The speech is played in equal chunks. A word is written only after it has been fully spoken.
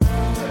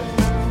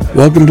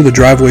Welcome to the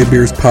Driveway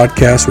Beers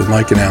podcast with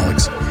Mike and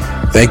Alex.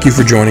 Thank you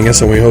for joining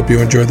us, and we hope you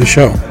enjoy the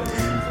show.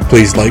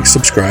 Please like,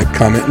 subscribe,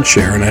 comment, and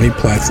share on any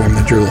platform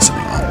that you're listening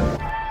on.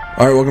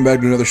 All right, welcome back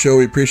to another show.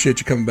 We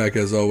appreciate you coming back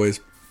as always.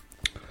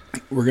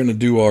 We're going to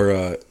do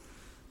our,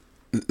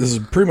 this is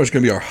pretty much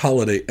going to be our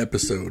holiday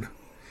episode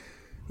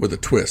with a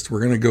twist.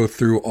 We're going to go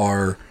through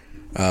our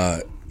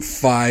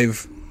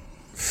 5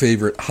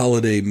 favorite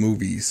holiday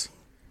movies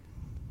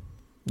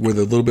with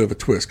a little bit of a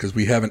twist, because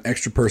we have an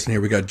extra person here.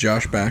 We got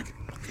Josh back.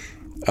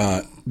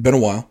 Been a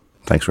while.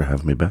 Thanks for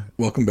having me back.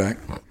 Welcome back.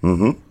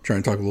 Try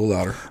and talk a little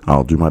louder.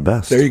 I'll do my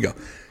best. There you go.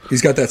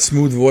 He's got that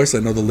smooth voice I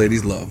know the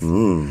ladies love.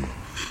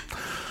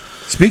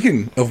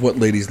 Speaking of what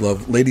ladies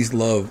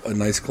love a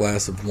nice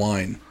glass of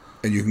wine,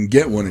 and you can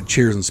get one at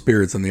Cheers and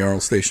Spirits in the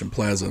Arnold Station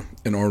Plaza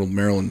in Arnold,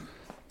 Maryland,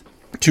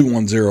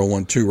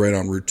 21012, right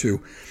on Route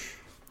 2.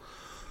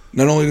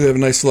 Not only do they have a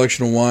nice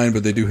selection of wine,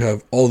 but they do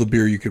have all the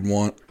beer you could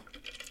want.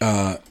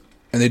 And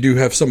they do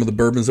have some of the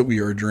bourbons that we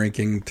are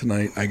drinking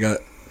tonight.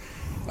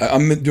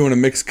 I'm doing a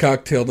mixed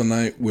cocktail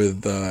tonight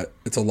with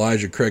it's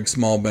Elijah Craig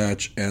small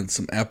batch and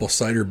some apple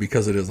cider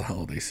because it is the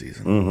holiday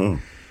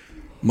season.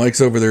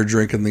 Mike's over there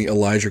drinking the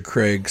Elijah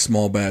Craig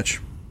small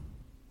batch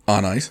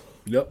on ice.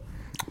 Yep.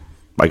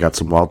 I got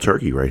some wild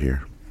turkey right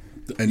here.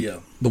 And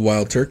the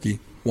Wild Turkey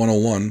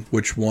 101,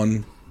 which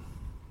won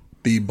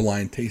the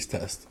blind taste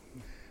test.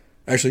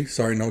 Actually,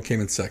 sorry, no, it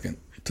came in second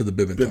to the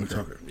Bib and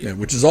Tucker. Yeah,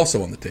 which is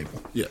also on the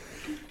table. Yeah.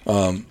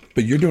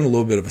 But you're doing a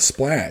little bit of a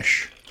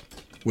splash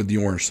with the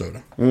orange soda.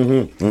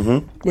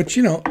 Which,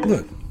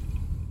 look,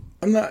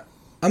 I'm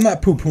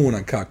not poo-pooing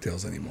on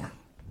cocktails anymore.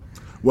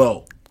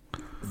 Well,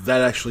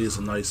 that actually is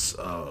a nice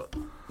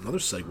another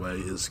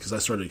segue, is because I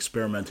started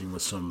experimenting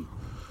with some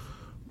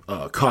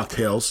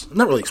cocktails.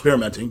 Not really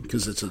experimenting,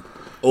 because it's an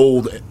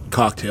old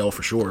cocktail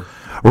for sure.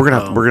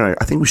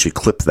 I think we should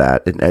clip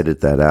that and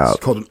edit that out.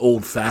 It's called an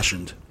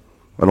old-fashioned.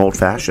 An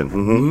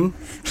old-fashioned.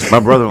 My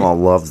brother-in-law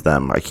loves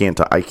them. I can't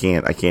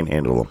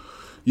handle them.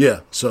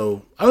 Yeah,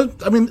 so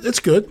I mean, it's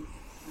good.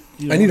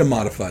 I need a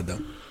modified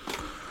though.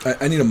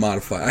 I need a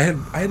modified.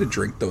 I had a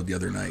drink though the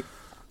other night,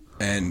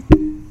 and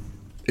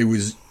it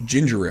was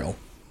ginger ale.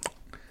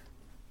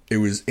 It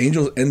was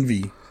Angel's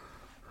Envy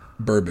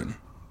bourbon,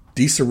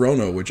 Di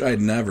Serono, which I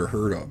had never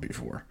heard of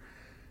before,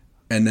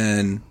 and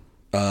then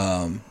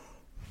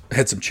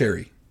had some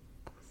cherry,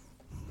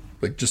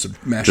 like just a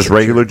mashed. Just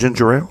regular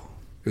ginger ale.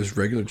 It was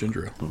regular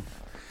ginger ale.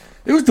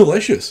 It was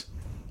delicious.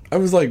 I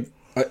was like,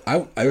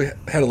 I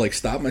had to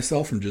stop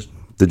myself from just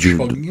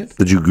chugging it.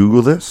 Did you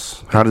Google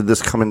this? How did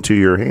this come into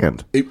your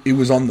hand? It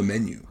was on the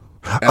menu.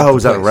 Oh, it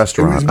was at a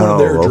restaurant. It was one of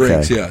their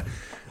drinks, okay. yeah.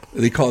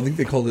 I think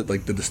they called it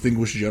the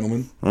Distinguished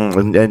Gentleman.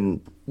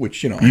 And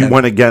which, you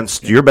went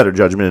against your better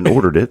judgment and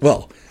ordered it.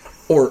 Well,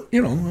 or,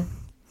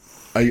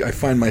 I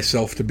find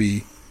myself to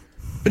be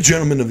a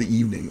gentleman of the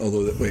evening,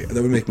 although that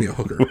would make me a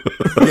hooker.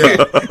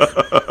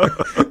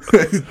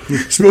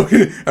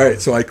 Smoking. All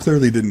right, so I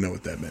clearly didn't know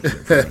what that meant.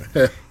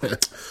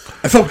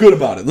 I felt good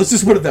about it. Let's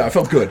just put it there. I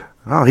felt good.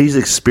 Oh, he's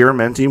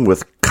experimenting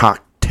with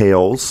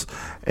cocktails,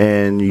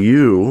 and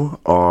you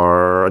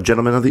are a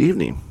gentleman of the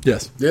evening.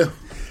 Yes. Yeah.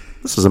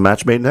 This is a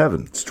match made in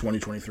heaven. It's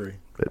 2023.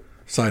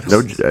 Side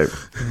No, hustle.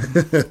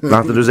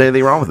 not that there's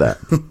anything wrong with that.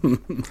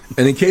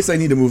 And in case I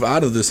need to move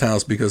out of this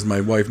house because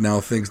my wife now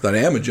thinks that I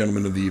am a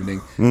gentleman of the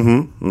evening,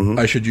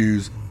 I should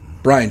use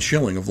Brian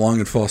Schilling of Long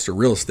and Foster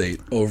Real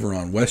Estate over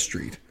on West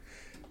Street.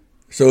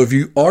 So if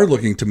you are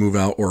looking to move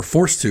out or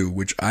forced to,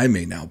 which I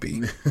may now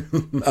be,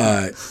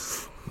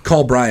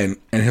 call Brian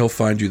and he'll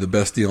find you the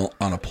best deal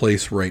on a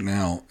place right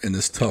now in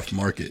this tough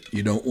market.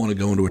 You don't want to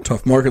go into a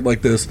tough market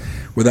like this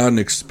without an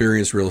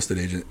experienced real estate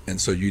agent,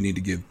 and so you need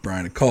to give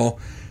Brian a call.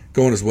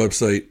 Go on his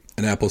website,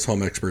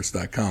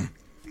 AnnapolisHomeExperts.com.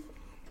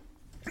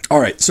 All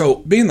right, so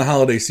being the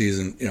holiday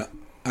season,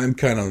 I'm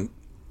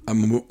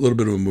a little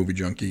bit of a movie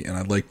junkie, and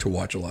I'd like to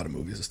watch a lot of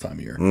movies this time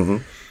of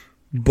year.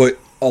 But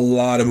a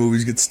lot of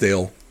movies get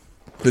stale.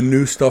 The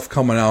new stuff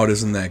coming out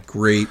isn't that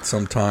great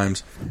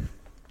sometimes.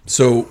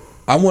 So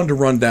I wanted to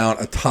run down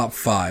a top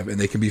 5, and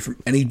they can be from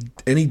any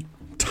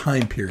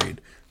time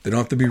period. They don't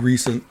have to be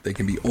recent. They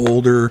can be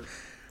older.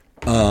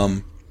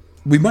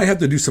 We might have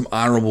to do some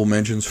honorable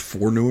mentions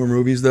for newer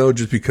movies, though,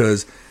 just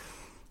because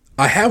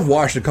I have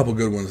watched a couple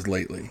good ones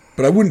lately.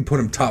 But I wouldn't put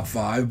them top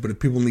 5, but if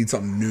people need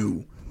something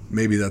new,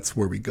 maybe that's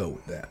where we go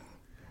with that.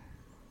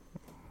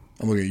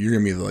 I'm looking at you're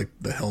going to be like,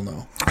 the hell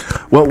no.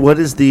 Well, what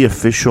is the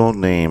official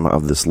name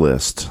of this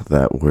list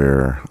that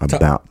we're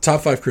about?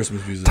 Top 5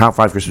 Christmas movies. Top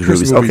 5 Christmas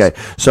movies. Okay,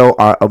 so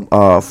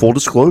full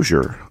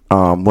disclosure,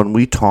 when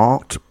we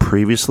talked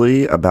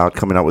previously about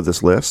coming out with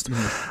this list,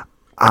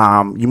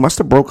 you must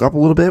have broke up a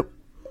little bit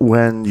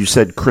when you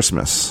said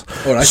Christmas.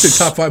 Oh, I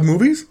said top 5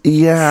 movies?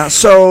 Yeah,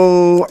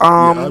 so...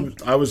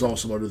 I was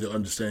also under the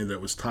understanding that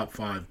it was top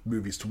 5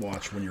 movies to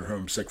watch when you're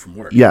homesick from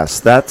work.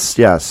 Yes.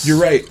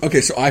 You're right.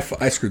 Okay, so I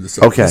screwed this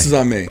up. Okay. This is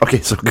on me.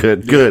 Okay, so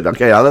good.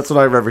 Okay, that's what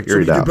I remember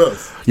hearing so we now. do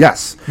both.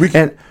 Yes.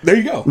 There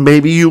you go.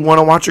 Maybe you want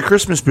to watch a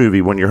Christmas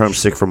movie when you're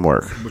homesick from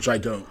work. Which I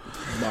don't.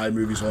 My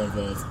movies all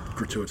involve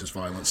gratuitous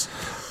violence.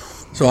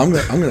 So I'm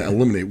gonna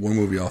eliminate one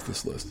movie off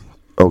this list,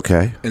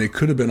 Okay. and it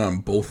could have been on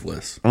both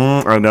lists.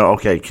 I know.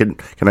 Okay. Can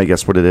I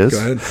guess what it is?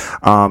 Go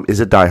ahead. Is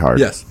it Die Hard?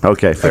 Yes.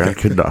 Okay. Fair.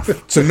 Good enough.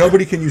 So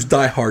nobody can use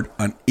Die Hard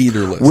on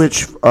either list.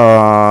 Which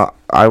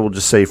I will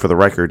just say for the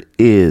record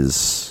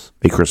is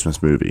a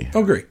Christmas movie.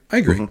 Oh, great. I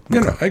agree. Mm-hmm.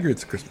 No, I agree.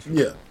 It's a Christmas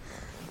movie. Yeah.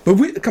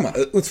 But come on,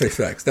 let's face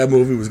facts. That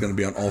movie was going to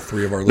be on all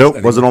three of our lists. Nope,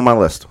 anyway. wasn't on my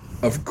list.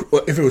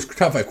 If it was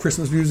top 5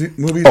 Christmas movies,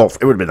 Oh,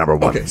 it would have been number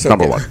one. Okay, so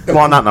number yeah. one.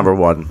 Well, not number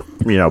one,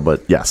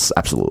 but yes,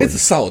 absolutely. it's a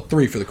solid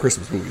 3 for the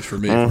Christmas movies for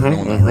me. If we're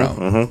going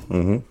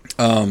that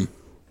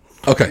route.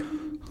 Okay,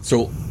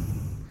 so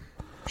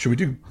should we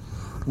do?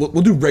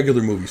 We'll do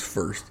regular movies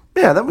first.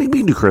 Yeah, then we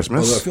can do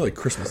Christmas. Although I feel like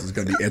Christmas is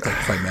going to be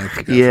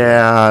anticlimactic.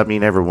 Yeah, I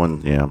mean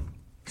everyone. Yeah,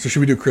 So should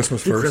we do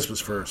Christmas Do first? Christmas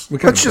first. We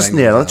kinda let's just banged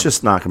it let's out.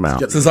 just knock them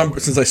out.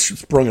 Since I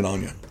sprung it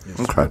on you.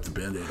 Okay. Rip the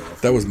Band-Aid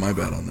off. That was my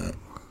bad on that.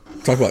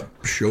 Talk about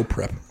show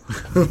prep.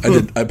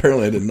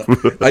 Apparently I did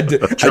not. I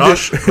did.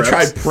 Josh I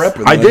tried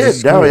prepping. I did.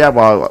 just No, screwed. yeah.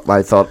 Well,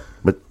 I thought,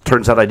 but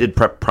turns out I did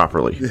prep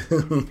properly.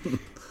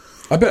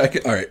 I bet I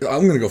could. All right,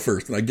 I'm going to go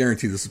first, and I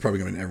guarantee this is probably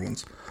going to be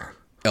everyone's.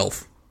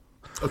 Elf.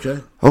 Okay.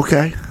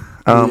 Okay.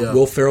 Yeah.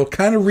 Will Ferrell,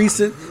 kind of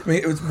recent. I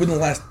mean, it was within the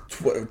last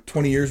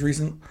 20 years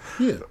recent.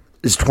 Yeah.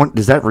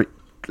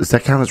 Does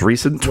that count as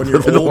recent? When you're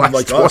Within the old last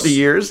like 20 us.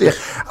 years? Yeah.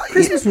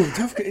 Christmas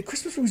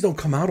movies don't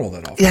come out all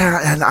that often.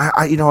 Yeah, and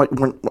I you know what, I'm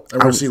going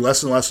to see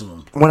less and less of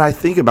them. when I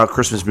think about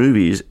Christmas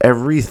movies,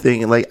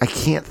 everything I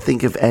can't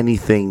think of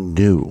anything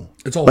new.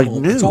 It's all like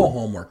new. It's all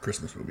Hallmark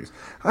Christmas movies,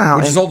 Wow,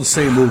 which is and- all the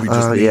same movie.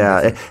 Just named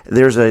yeah,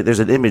 different. there's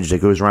an image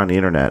that goes around the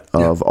internet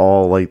of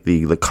all like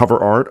the cover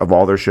art of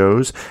all their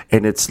shows,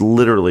 and it's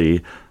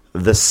literally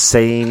the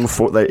same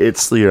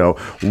it's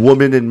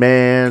woman and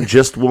man,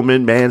 just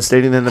woman, man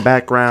standing in the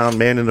background,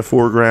 man in the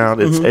foreground.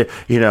 It's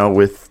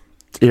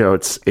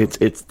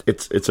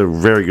it's a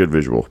very good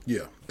visual.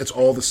 Yeah. It's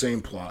all the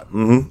same plot.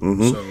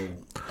 So,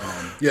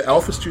 yeah,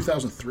 Elf is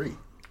 2003.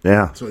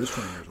 Yeah, So it is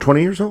 20 years old.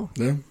 20 years old.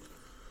 Yeah.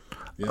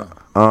 Yeah.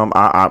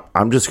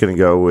 I'm just gonna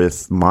go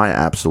with my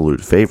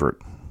absolute favorite,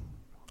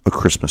 A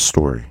Christmas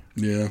Story.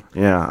 Yeah.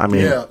 Yeah, I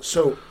mean, Yeah,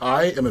 so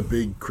I am a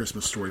big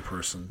Christmas Story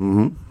person.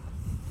 Mm-hmm.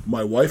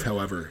 My wife,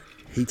 however,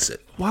 hates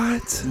it.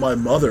 what? My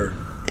mother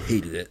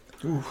hated it.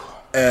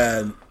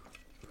 And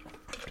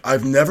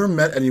I've never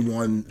met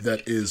anyone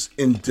that is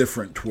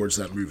indifferent towards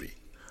that movie.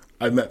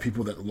 I've met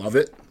people that love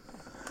it.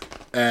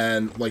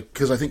 And,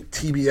 because I think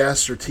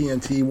TBS or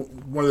TNT,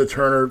 one of the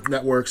Turner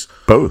networks,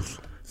 Both.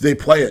 they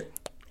play it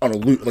on a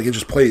loop. It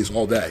just plays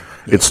all day.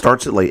 It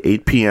starts at like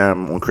 8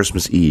 p.m. on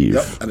Christmas Eve,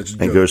 Yep, and it's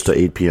good. goes to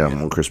 8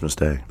 p.m. on Christmas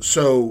Day.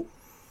 So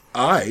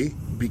I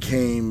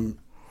became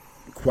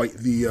quite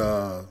the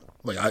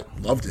I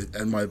loved it,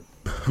 and my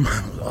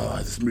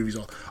this movie's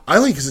all I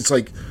like because it's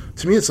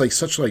to me it's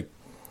such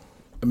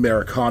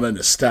Americana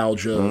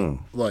nostalgia,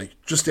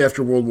 just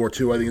after World War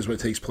II. I think is when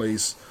it takes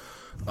place.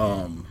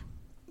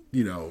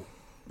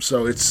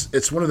 So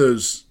it's one of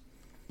those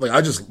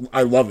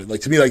I love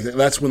it. To me,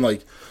 that's when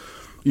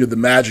the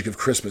magic of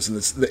Christmas, and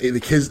it's the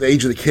kids, the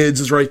age of the kids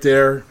is right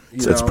there.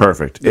 It's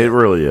perfect. It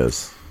really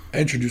is. I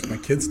introduced my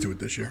kids to it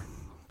this year.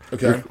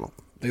 Okay.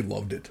 They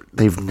loved it.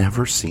 They've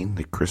never seen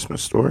The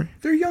Christmas Story?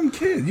 They're young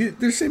kids. They're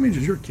the same age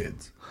as your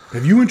kids.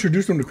 Have you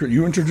introduced them to?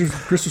 You introduced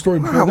Christmas Story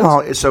before this?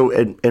 Well, so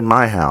in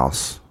my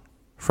house,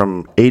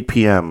 from 8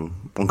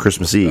 p.m. on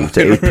Christmas Eve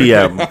to 8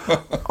 p.m.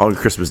 on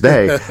Christmas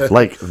Day,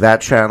 that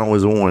channel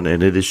is on,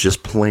 and it is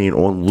just playing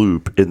on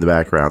loop in the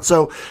background.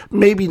 So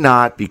maybe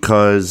not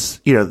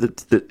because either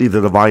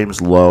the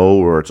volume's low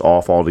or it's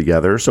off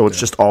altogether, so it's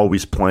just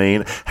always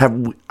playing.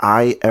 Have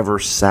I ever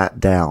sat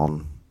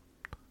down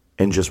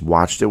and just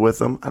watched it with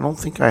them? I don't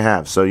think I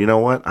have. So you know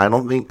what?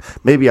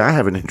 Maybe I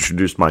haven't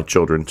introduced my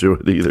children to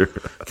it either.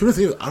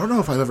 I don't know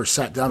if I've ever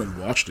sat down and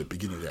watched it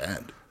beginning to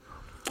end.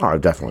 Oh,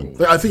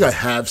 definitely. I think I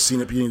have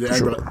seen it beginning to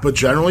end, but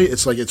generally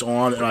it's it's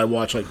on and I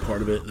watch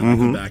part of it, and then I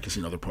go back and see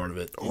another part of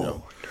it.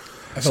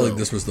 I felt like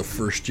this was the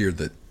first year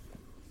that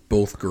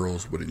both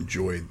girls would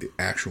enjoy the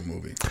actual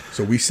movie.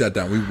 So we sat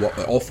down.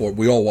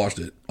 We all watched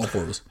it. All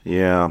 4 of us.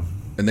 Yeah.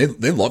 And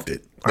they loved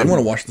it. They want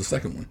to watch the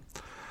second one.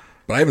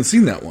 But I haven't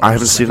seen that one. I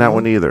haven't seen that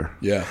one either.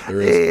 Yeah,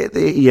 there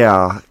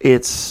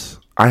is.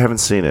 I haven't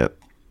seen it.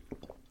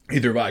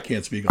 Either of I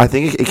can't speak on I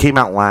think it came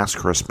out last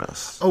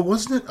Christmas. Oh,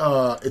 wasn't it?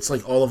 It's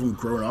all of them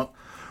grown up.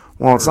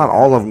 Well, it's not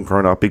all of them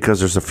grown up because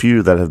there's a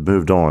few that have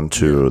moved on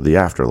to the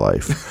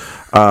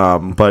afterlife.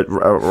 But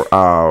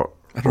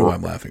I don't know why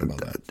I'm laughing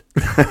about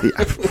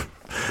that.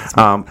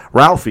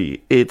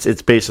 Ralphie,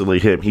 it's basically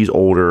him. He's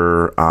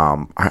older.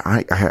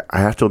 I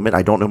have to admit,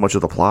 I don't know much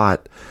of the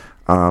plot.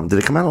 Did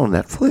it come out on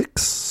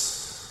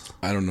Netflix?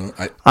 I don't know.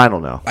 I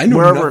don't know. I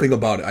know nothing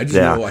about it. I just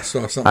know I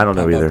saw something. I don't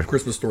know pop up, either.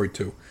 Christmas Story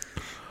 2.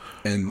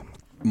 And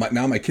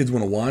now my kids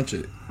want to watch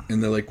it.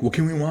 And they're like, well,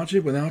 can we watch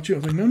it without you? I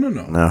was like, no.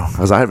 No,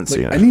 because I haven't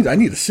seen it. I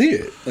need to see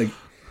it.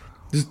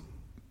 Just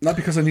not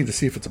because I need to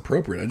see if it's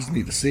appropriate. I just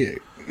need to see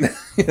it.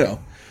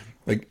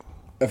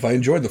 If I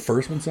enjoyed the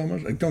first one so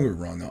much, don't get me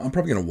wrong though, I'm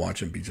probably gonna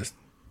watch and be just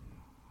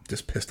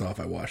pissed off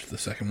I watched the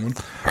second one.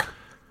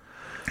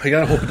 I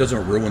gotta hope it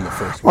doesn't ruin the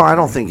first Well, one. I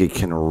don't think it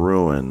can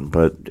ruin,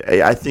 but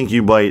I think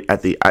you might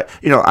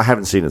I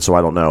haven't seen it, so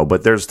I don't know.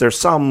 But there's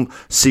some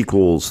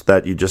sequels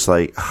that you just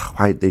like,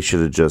 why they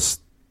should have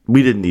just.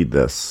 We didn't need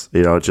this,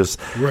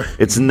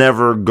 It's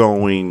never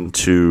going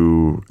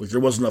to. Like there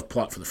wasn't enough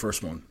plot for the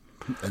first one,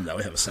 and now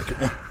we have a second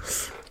one.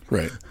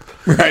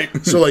 Right.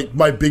 So like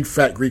My Big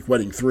Fat Greek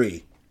Wedding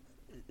 3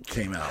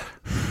 came out.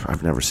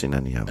 I've never seen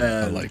any of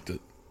them. I liked it.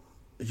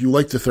 You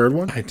liked the third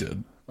one? I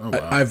did. Oh,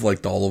 wow. I've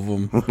liked all of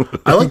them.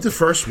 I liked the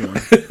first one.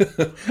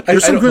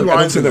 There's some good I don't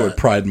lines say in that that. with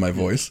pride in my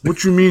voice.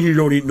 What you mean you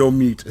don't eat no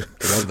meat?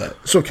 I love that.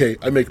 It's okay.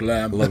 I make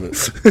lamb. I love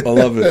it. I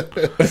love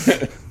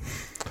it.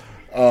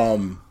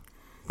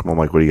 Come on,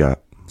 Mike, what do you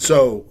got?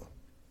 So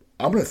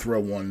I'm going to throw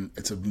one.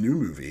 It's a new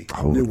movie.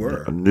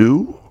 Newer.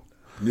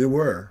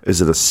 Newer?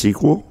 Is it a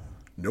sequel?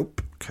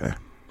 Nope. Okay.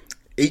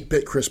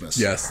 8-Bit Christmas.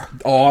 Yes.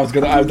 Oh,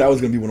 that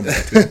was gonna be one of mine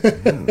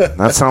too.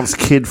 That sounds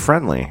kid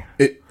friendly.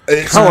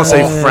 It's I don't want to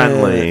say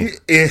friendly.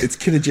 It's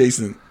kid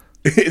adjacent.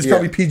 It's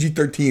probably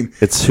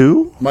PG-13. It's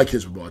who? My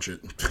kids would watch it.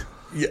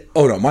 Yeah.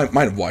 Oh no, mine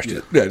have watched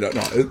it. Yeah.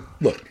 No.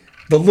 Look,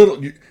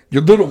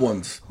 your little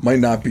ones might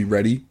not be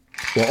ready.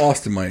 Well,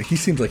 Austin might. He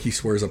seems like he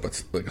swears up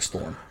like a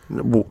storm.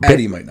 Well,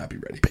 Eddie might not be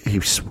ready.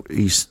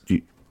 He's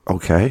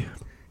okay.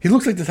 He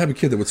looks like the type of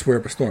kid that would swear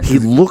up a storm. He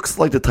looks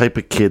like the type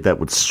of kid that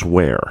would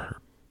swear.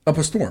 Up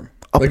a storm.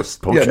 Up like, a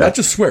storm. Yeah, not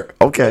just swear.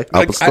 Okay,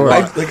 like, up a storm.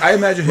 I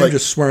imagine him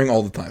just swearing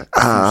all the time.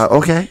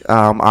 Okay.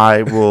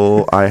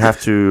 I have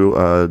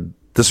to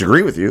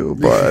disagree with you,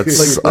 but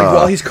like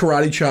while he's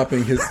karate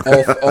chopping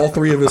all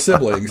three of his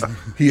siblings,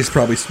 he is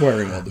probably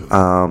swearing all the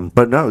time.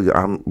 But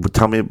no.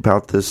 Tell me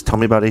about this. Tell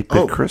me about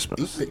 8-Bit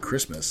Christmas. 8-Bit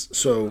Christmas.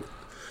 So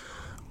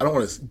I don't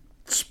want to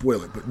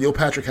spoil it, but Neil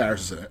Patrick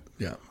Harris is in it.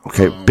 Yeah.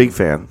 Okay. Big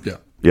fan. Yeah.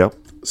 Yep.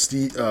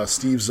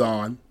 Steve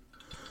Zahn,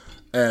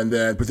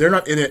 but they're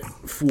not in it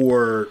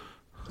for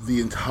the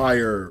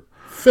entire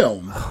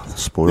film.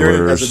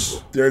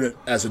 Spoilers. They're in it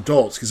as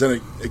adults because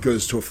then it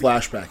goes to a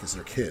flashback as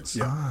their kids.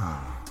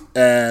 Yeah.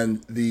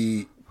 And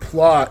the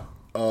plot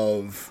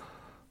of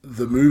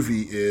the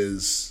movie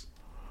is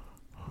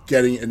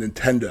getting a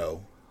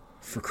Nintendo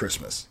for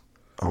Christmas.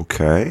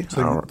 Okay.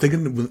 So think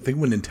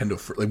when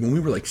Nintendo like when we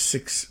were like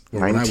 6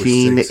 or when I was 6.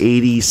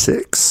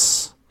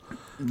 1986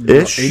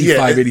 ish.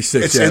 85,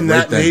 86. It's yeah, in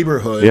that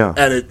neighborhood. Yeah.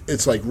 And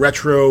it's like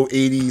retro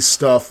 80s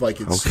stuff. Like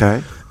it's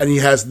Okay. And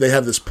they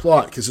have this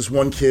plot because this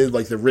one kid,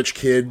 like the rich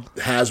kid,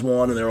 has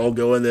one, and they're all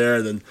going there.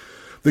 And then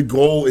the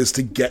goal is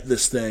to get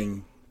this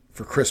thing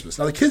for Christmas.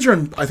 Now the kids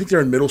I think they're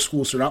in middle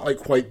school, so they're not like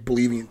quite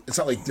believing. It's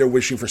not like they're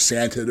wishing for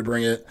Santa to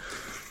bring it.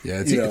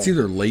 Yeah, it's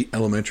either late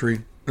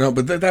elementary. No,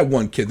 but that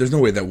one kid. There's no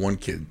way that one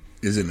kid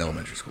is in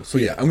elementary school. So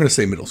yeah, I'm going to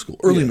say middle school,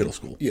 early middle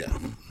school. Yeah,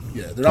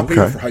 they're not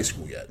ready for high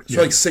school yet.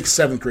 So like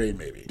 6th, 7th grade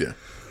maybe. Yeah,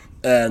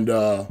 and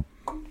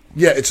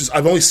it's just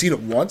I've only seen it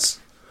once,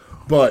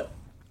 but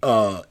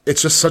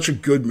it's just such a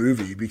good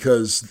movie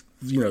because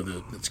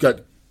it's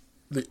got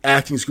the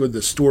acting's good,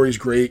 the story's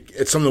great.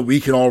 It's something that we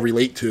can all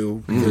relate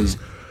to because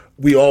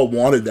we all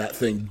wanted that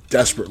thing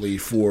desperately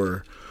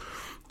for.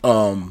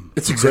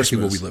 It's exactly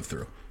Christmas. what we lived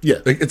through.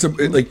 Yeah,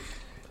 like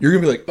you're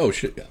gonna be like, oh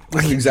shit, yeah,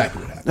 this is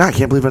exactly what happened. No, I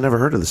can't believe I never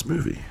heard of this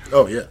movie.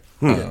 Oh yeah,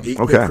 8-Bit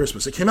Okay.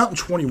 Christmas. It came out in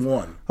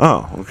 21.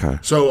 Oh, okay.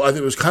 So I think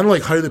it was kind of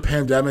like height of the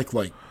pandemic,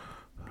 like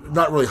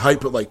not really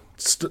hype, but like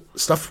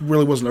stuff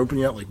really wasn't open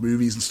yet. Like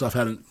movies and stuff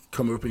hadn't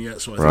come open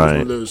yet. So I think it's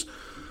one of those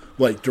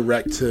like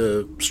direct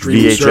to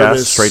streaming VHS,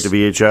 service, straight to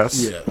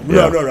VHS. Yeah,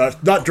 no,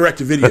 not direct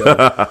to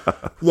video.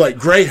 Like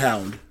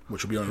Greyhound,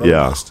 which will be on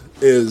another list,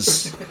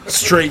 is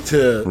straight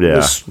to.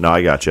 Yeah, no,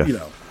 I got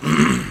you.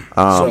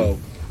 So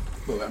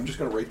I'm just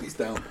gonna write these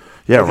down.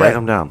 Yeah, write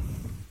them down.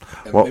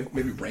 And Well-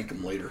 maybe rank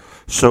them later.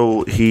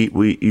 So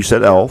you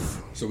said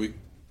Elf. So we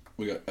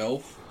got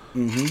Elf.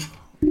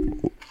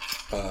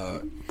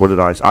 What did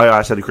I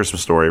said A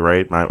Christmas Story,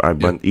 right? I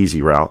went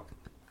easy route.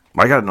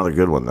 I got another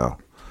good one though.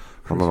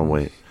 I'm gonna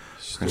wait.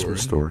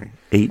 Christmas Story.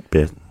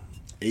 8-Bit.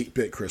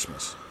 8-Bit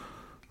Christmas.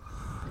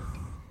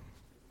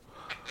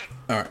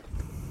 All right.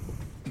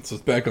 So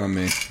it's back on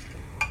me.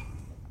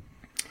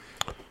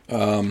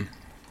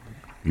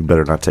 You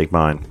better not take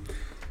mine.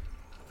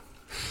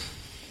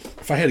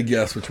 If I had to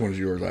guess which one is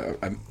yours,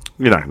 I'm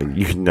You're not gonna.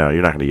 You're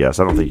not gonna guess.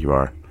 I don't think you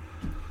are.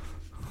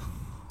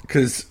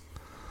 because.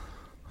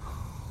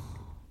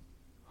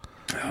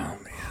 Oh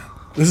man,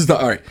 this is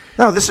all right.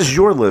 No, this is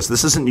your list.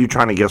 This isn't you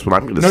trying to guess what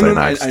I'm going to say No,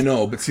 next. I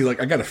know, but see, like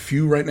I got a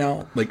few right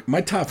now. Like my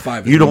top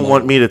 5. Is You don't low.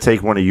 want me to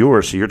take one of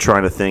yours, so you're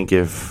trying to think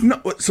if.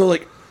 No, so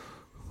like,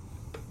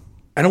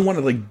 I don't want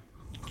to like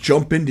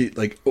jump into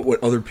like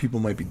what other people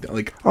might be doing.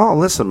 Like, Oh,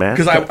 listen, man.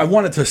 because I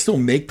wanted to still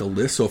make the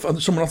list. So if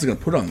someone else is going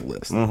to put it on the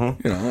list,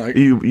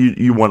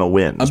 You want to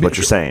win. Is what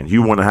you're saying.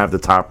 You want to have the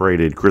top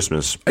rated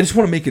Christmas. I just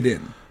want to make it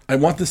in. I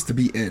want this to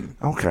be in.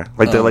 Okay,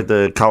 like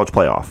the college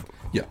playoff.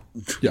 Yeah,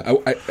 yeah.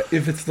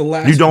 If it's the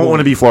last, You don't one- want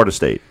to be Florida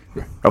State.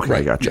 Okay,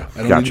 right? gotcha. Yeah, I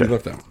don't Gotcha. need to be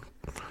left out.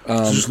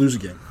 So just lose a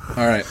game.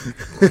 All right,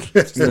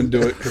 just gonna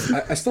do it because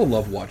I still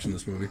love watching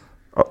this movie.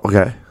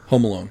 Okay.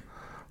 Home Alone.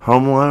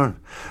 Home Alone.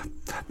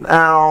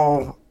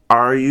 Now,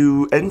 are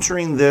you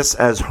entering this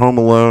as Home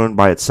Alone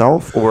by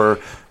itself, or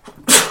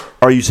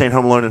are you saying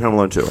Home Alone and Home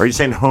Alone 2? Are you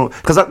saying Home...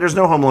 Because there's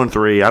no Home Alone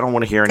 3. I don't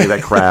want to hear any of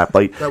that crap.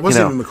 Like that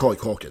wasn't even Macaulay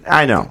Culkin.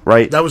 I know,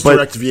 right? That was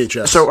direct to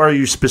VHS. So are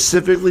you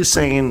specifically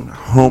saying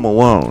Home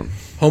Alone?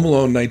 Home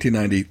Alone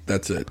 1990,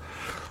 that's it.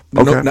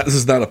 Okay. This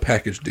is not a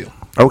package deal.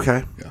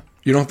 Okay. Yeah.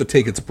 You don't have to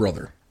take its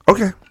brother.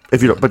 Okay.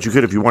 If you don't, but you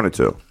could if you wanted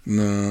to.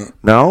 No.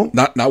 No?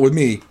 Not with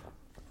me.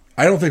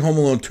 I don't think Home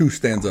Alone 2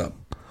 stands up.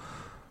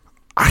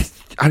 I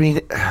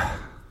mean...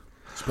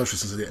 Especially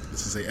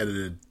since they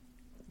edited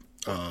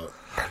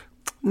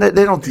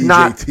they don't...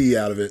 DJT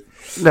out of it.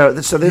 No,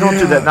 so they don't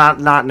do that.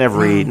 Not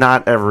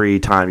every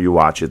time you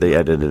watch it, they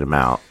edited him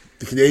out.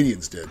 The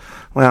Canadians did.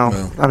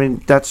 Well, I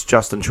mean, that's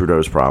Justin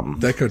Trudeau's problem.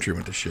 That country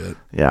went to shit.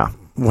 Yeah.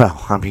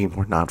 Well, I mean,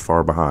 we're not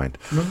far behind.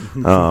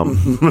 We're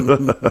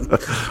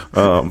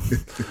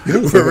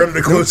running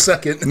a close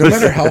second. No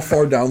matter how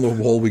far down the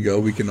hole we go,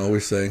 we can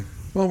always say,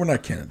 well, we're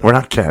not Canada. We're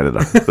not Canada.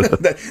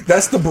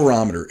 That's the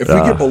barometer. If we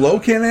get below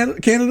Canada.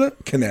 Canada.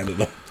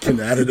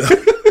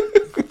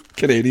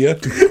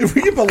 If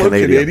we get below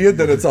Canada,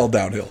 then it's all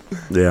downhill.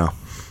 Yeah.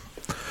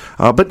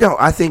 But no,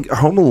 I think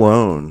Home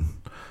Alone...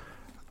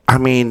 I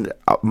mean,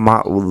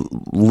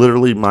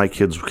 literally my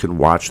kids can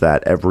watch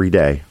that every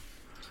day.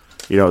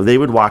 You know, they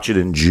would watch it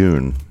in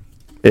June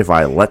if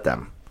I let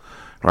them,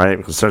 right?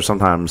 Because there's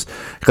sometimes,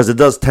 because it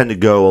does tend to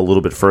go a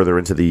little bit further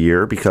into the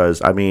year,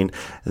 because, I mean,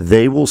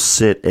 they will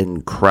sit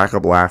and crack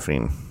up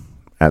laughing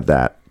at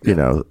that,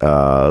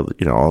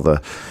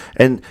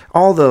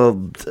 all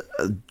the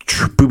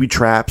booby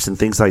traps and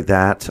things like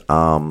that.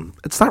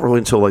 It's not really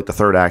until like the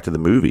third act of the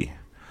movie.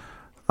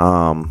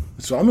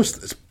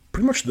 It's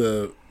pretty much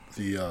the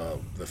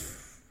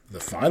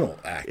final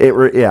act. It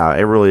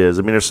really is.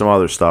 I mean, there's some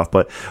other stuff,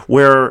 but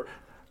where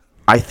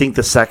I think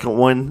the second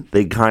one,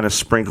 they kind of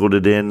sprinkled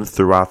it in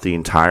throughout the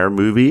entire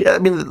movie. I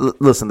mean,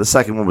 listen, the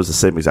second one was the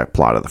same exact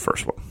plot of the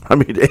first one. I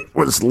mean, it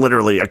was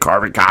literally a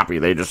carbon copy.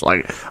 They just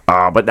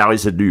but now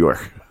he's in New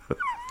York.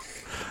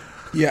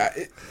 Yeah,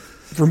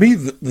 for me,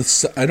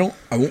 I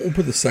won't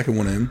put the second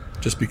one in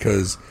just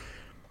because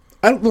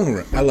I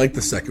like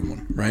the second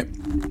one, right?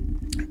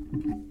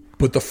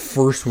 But the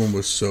first one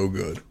was so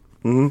good.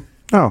 Mm-hmm.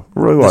 No, it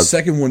really was. The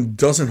second one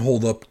doesn't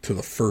hold up to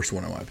the first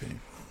one, in my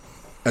opinion.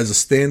 As a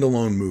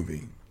standalone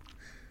movie,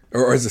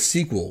 or as a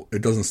sequel,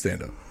 it doesn't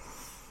stand up.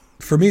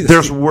 For me,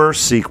 there's worse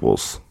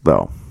sequels,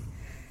 though.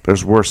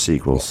 There's worse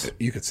sequels. Well,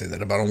 you could say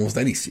that about almost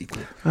any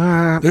sequel.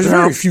 There's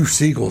very few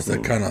sequels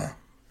that kind of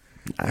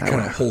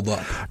hold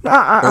up or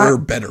are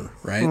better,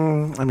 right?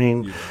 I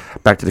mean,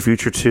 Back to the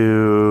Future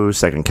 2,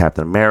 second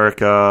Captain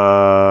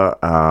America,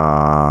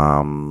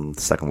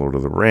 second Lord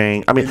of the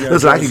Ring. I mean,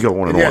 listen, I could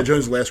go on and on. Indiana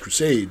Jones' Last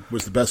Crusade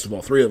was the best of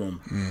all three of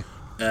them,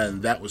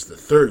 and that was the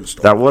third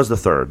installment. That was the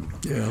third.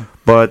 Yeah,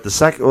 but the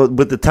second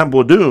with the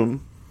Temple of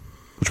Doom,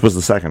 which was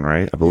the second,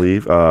 right? I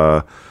believe.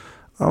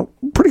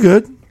 Pretty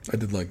good. I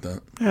did like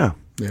that. Yeah.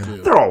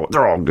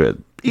 They're all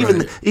good.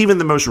 Even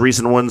the most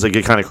recent ones that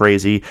get kind of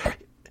crazy.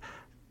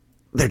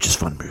 They're just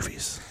fun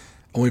movies.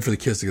 Only for the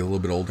kids to get a little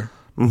bit older,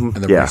 and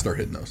then we're gonna start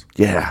hitting those.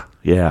 Yeah.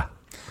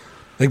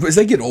 Like as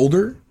they get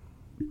older,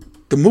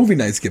 the movie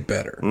nights get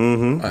better.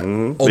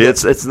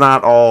 It's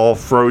not all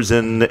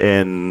Frozen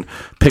and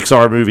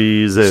Pixar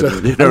movies,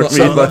 and you know what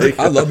I mean.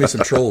 I love me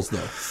some Trolls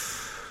though.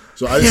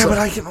 So but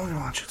I can only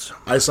watch it.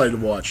 I decided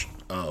to watch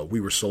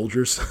We Were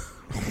Soldiers.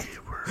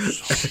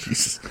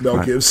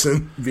 Mel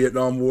Gibson,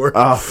 Vietnam War.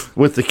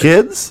 With the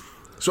kids.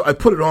 So I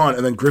put it on,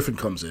 and then Griffin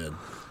comes in.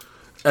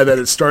 And then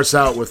it starts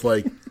out with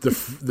like the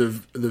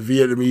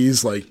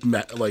Vietnamese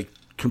like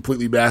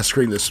completely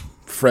massacring this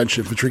French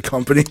infantry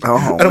company.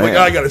 Oh, and I'm like,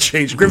 I gotta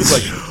change. Griffin's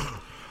like,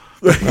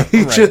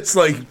 just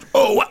like,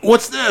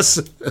 what's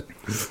this?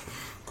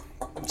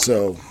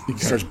 So he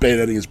starts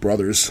bayoneting his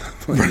brothers.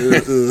 They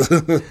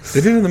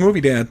did it in the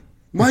movie, Dad.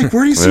 Mike,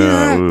 where do you see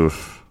that?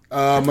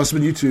 Must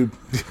have been YouTube.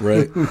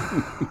 Right.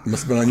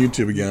 Must have been on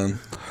YouTube again.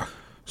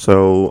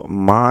 So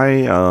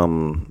my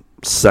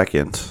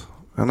second,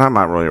 and I'm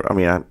not really. I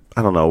mean,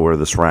 I don't know where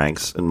this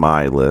ranks in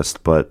my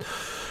list, but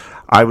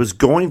I was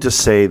going to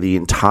say the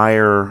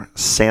entire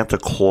Santa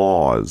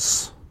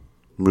Claus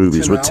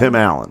movies with Tim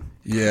Allen.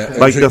 Yeah,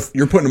 like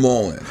you're putting them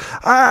all in.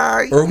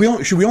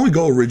 Or should we only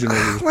go original?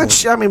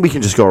 I mean, we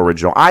can just go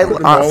original. Or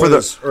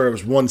it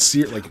was one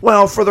series.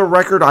 Well, for the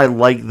record, I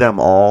like them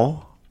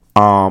all.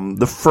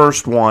 The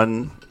first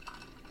one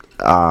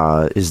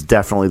is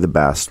definitely the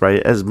best, right?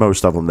 As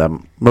most of them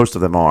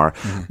are.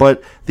 Mm-hmm.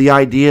 But the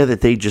idea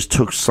that they just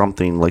took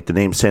something like the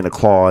name Santa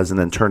Claus and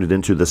then turned it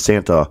into the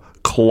Santa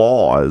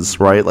Claus,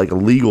 right? Like a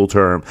legal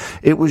term.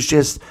 It was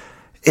just,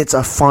 it's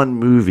a fun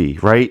movie,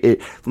 right?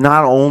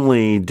 Not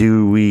only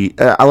do we,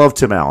 I love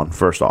Tim Allen.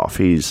 First off,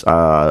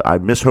 I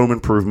miss Home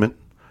Improvement.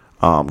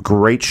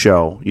 Great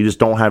show. You just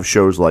don't have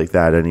shows like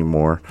that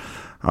anymore,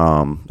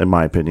 in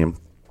my opinion.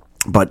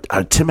 But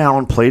Tim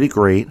Allen played it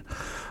great.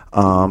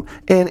 And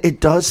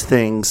it does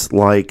things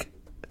like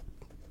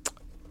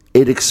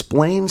it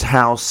explains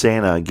how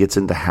Santa gets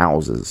into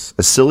houses,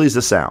 as silly as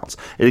it sounds.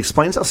 It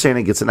explains how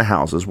Santa gets into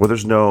houses where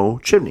there's no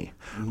chimney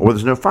or where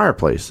there's no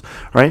fireplace,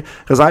 right?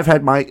 Because I've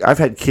had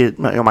kids.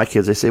 My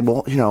kids. They say,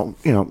 well,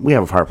 we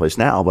have a fireplace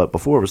now, but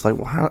before it was like,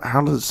 well,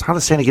 how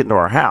does Santa get into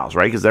our house,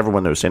 right? Because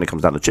everyone knows Santa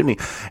comes down the chimney.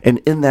 And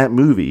in that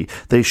movie,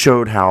 they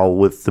showed how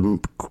with the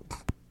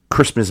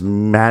Christmas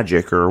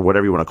magic or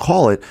whatever you want to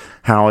call it,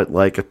 how it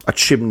like a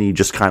chimney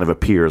just kind of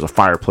appears, a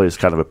fireplace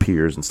kind of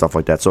appears and stuff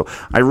like that. So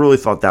I really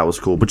thought that was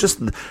cool. But it's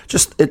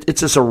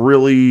just a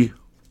really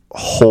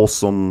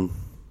wholesome,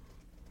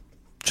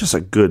 just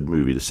a good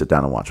movie to sit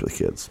down and watch with the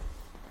kids.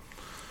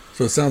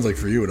 So it sounds like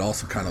for you, it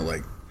also kind of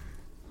like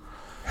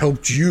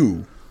helped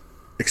you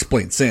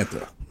explain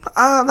Santa.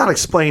 Not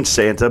explain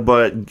Santa,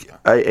 but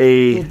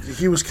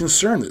he was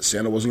concerned that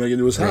Santa wasn't going to get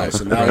into his house,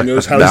 and now he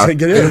knows how he's going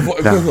to get in.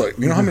 Look,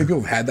 you know how many people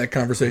have had that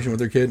conversation with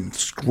their kid and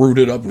screwed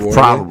it up royally?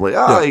 Probably.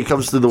 He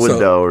comes through the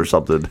window or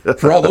something.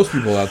 For all those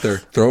people out there,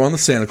 throw on the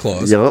Santa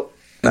Claus. Yep.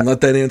 And let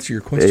that answer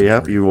your question.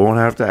 Yep, you won't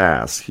have to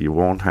ask. You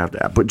won't have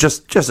to ask. But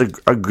just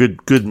a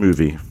good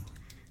movie.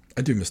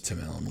 I do miss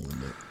Tim Allen a little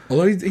bit.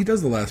 Although he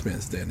does The Last Man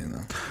Standing,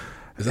 though.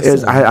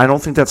 I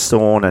don't think that's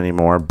still on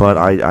anymore, but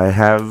I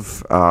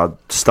have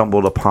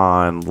stumbled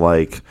upon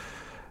like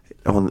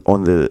on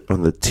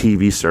the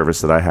TV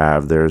service that I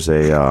have. There's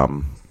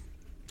a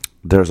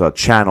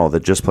channel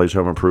that just plays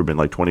Home Improvement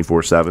like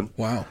 24/7.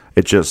 Wow!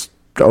 It just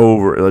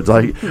over. It's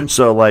like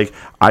so like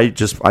I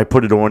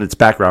put it on. It's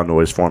background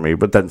noise for me,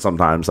 but then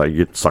sometimes I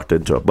get sucked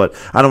into it. But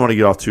I don't want to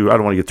get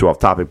too off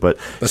topic. But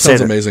that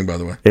sounds amazing, by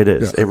the way. It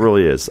is. Yeah. It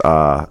really is.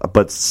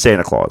 But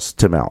Santa Claus,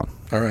 Tim Allen.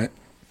 All right.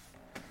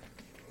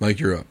 Mike,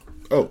 you're up.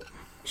 Oh,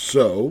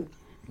 so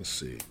let's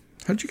see.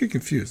 How did you get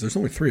confused? There's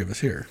only 3 of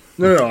us here.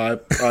 No. I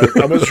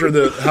wasn't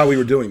sure how we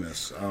were doing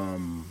this.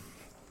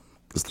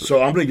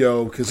 So I'm going to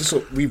go because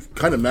we've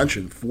kind of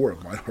mentioned 4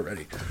 of mine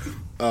already.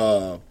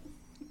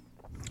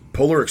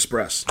 Polar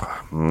Express.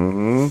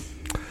 Mm-hmm.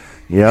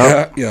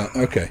 Yeah. Yeah.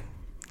 Okay.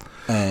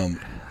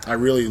 I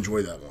really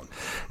enjoy that one.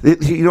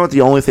 You know what?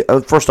 The only thing.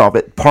 First off,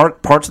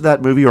 parts of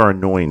that movie are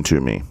annoying to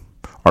me.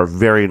 Are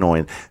very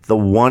annoying. The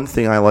one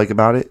thing I like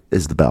about it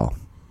is the bell.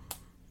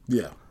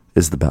 Yeah.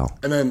 Is the bell.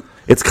 And then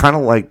it's kind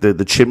of like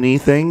the chimney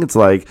thing. It's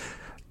like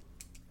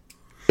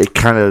it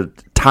kind of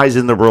ties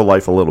into real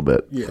life a little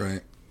bit. Yeah.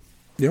 Right.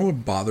 You know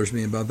what bothers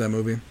me about that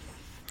movie?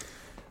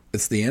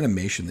 It's the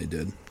animation they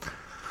did.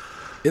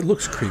 It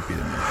looks creepy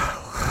to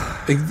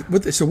me.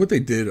 So what they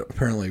did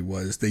apparently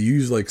was they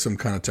used like some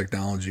kind of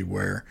technology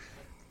where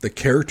the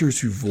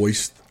characters who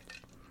voiced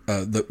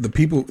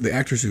the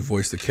actors who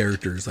voiced the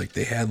characters, like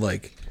they had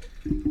like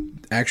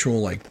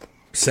actual like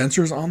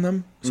sensors on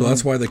them, so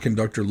that's why the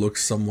conductor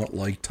looks somewhat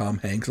like Tom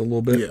Hanks a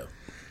little bit. Yeah,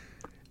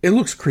 it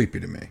looks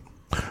creepy to me.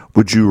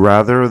 Would you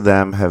rather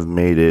them have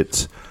made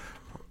it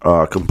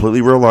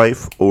completely real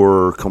life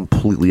or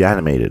completely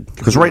animated?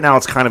 Because right now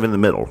it's kind of in the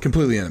middle.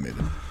 Completely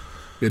animated.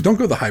 Yeah, don't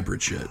go the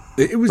hybrid shit.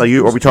 It was.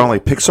 Are we talking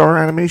like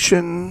Pixar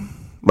animation,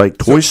 like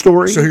Toy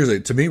Story? So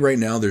here's to me right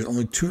now, there's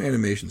only 2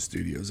 animation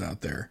studios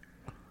out there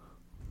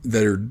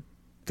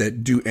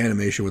that do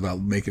animation without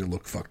making it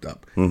look fucked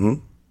up.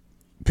 Mm-hmm.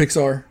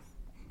 Pixar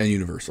and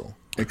Universal,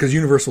 because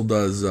Universal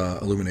does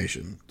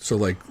Illumination. So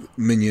like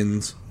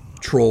Minions,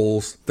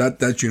 Trolls,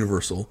 that's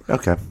Universal.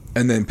 Okay.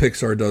 And then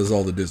Pixar does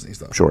all the Disney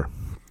stuff. Sure.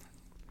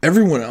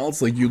 Everyone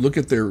else, like you look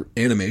at their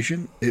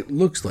animation, it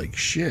looks like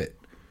shit.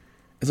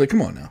 It's like,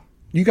 come on now,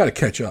 you got to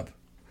catch up.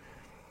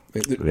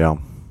 Yeah.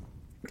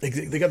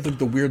 They got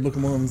the weird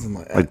looking ones and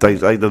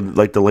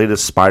like the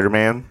latest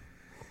Spider-Man.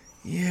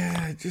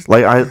 Yeah, just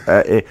like I'm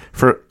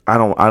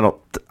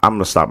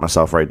gonna stop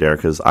myself right there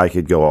because I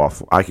could go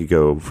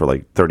for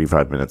like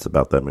 35 minutes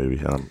about that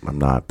movie. I'm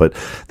not, but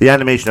the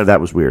animation of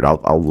that was weird.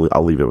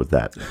 I'll leave it with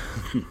that.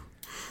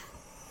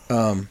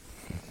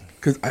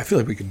 Because I feel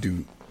like we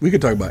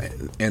could talk about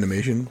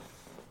animation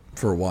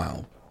for a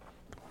while.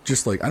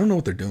 Just like I don't know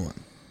what they're doing.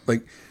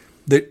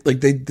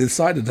 They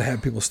decided to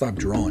have people stop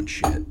drawing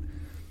shit.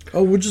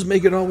 Oh, we'll just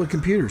make it all with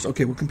computers.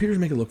 Okay, well, computers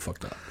make it look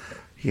fucked up.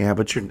 Yeah,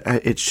 but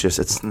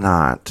it's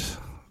not.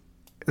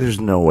 There's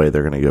no way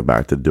they're going to go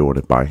back to doing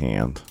it by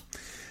hand.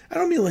 I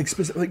don't mean like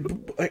specific.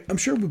 Like I'm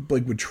sure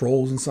with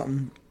Trolls and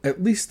something,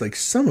 at least like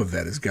some of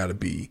that has got to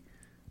be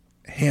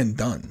hand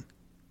done.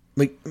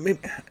 Like maybe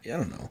I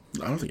don't know.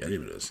 I don't think any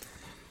of it is.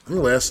 I think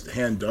the last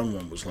hand done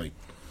one was like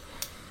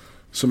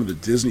some of the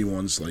Disney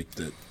ones, like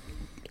that,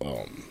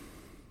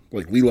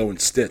 like Lilo and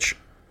Stitch,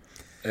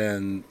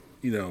 and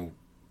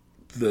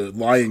the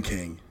Lion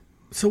King.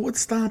 So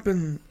what's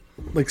stopping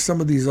like some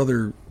of these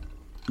other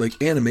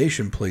like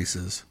animation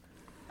places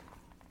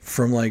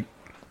from like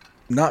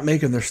not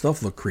making their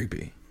stuff look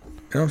creepy? You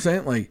know what I'm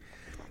saying? Like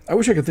I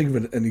wish I could think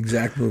of an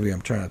exact movie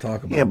I'm trying to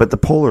talk about. Yeah, but the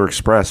Polar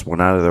Express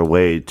went out of their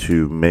way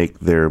to make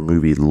their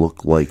movie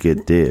look like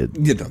it did.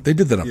 You know, they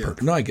did that on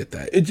purpose. No, I get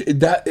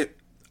that.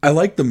 I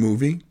like the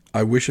movie.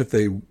 I wish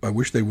they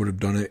would have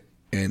done it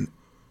in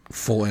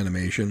full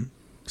animation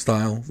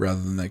style rather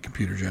than that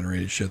computer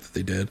generated shit that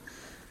they did.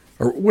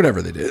 or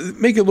whatever they did.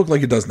 Make it look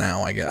like it does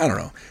now, I guess. I don't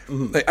know.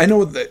 Mm-hmm. I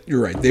know that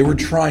you're right. They were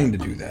trying to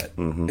do that,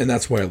 and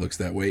that's why it looks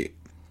that way.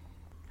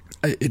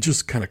 It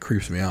just kind of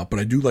creeps me out, but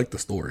I do like the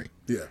story.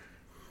 Yeah.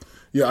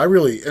 Yeah, I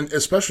really, and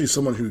especially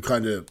someone who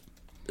kind of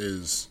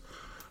is,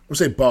 I would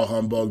say bah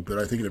humbug, but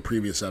I think in a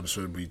previous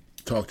episode we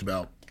talked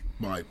about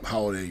my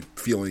holiday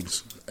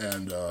feelings,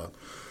 and,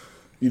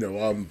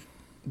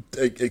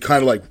 it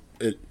kind of like,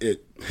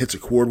 it hits a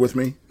chord with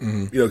me,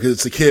 because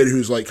it's the kid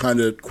who's like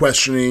kind of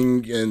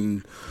questioning,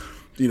 and,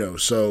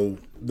 so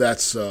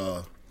that's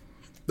one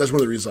of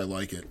the reasons I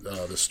like it,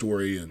 the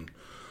story, and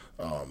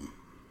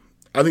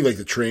I think like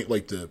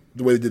the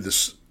way they did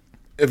this,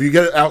 if you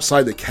get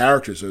outside the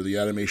characters or the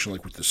animation,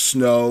 like with the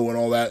snow and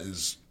all that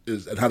is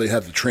and how they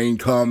have the train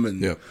come,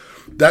 and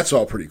that's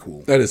all pretty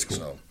cool. That is cool.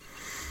 So.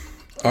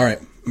 All right,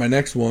 my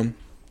next one,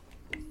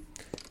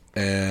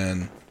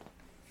 and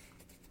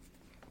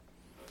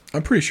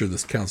I'm pretty sure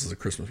this counts as a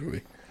Christmas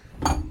movie.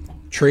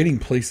 Trading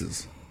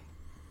Places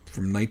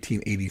from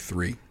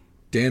 1983.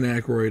 Dan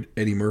Aykroyd,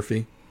 Eddie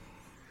Murphy.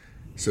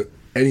 So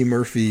Eddie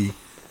Murphy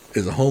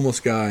is a homeless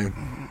guy,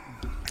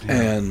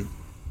 and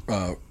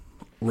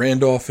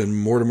Randolph and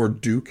Mortimer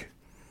Duke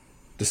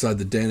decide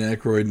that Dan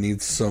Aykroyd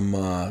needs some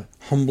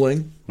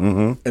humbling,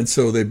 and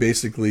so they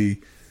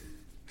basically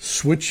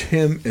switch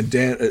him and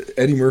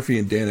Eddie Murphy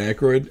and Dan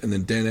Aykroyd, and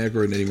then Dan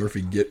Aykroyd and Eddie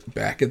Murphy get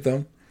back at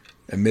them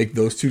and make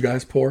those two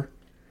guys poor.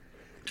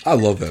 I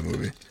love that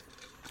movie.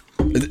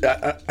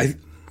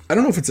 I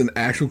don't know if it's an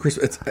actual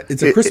Christmas.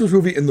 It's a Christmas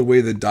movie in the way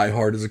that Die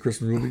Hard is a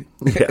Christmas movie.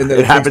 Yeah, and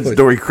it happens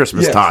during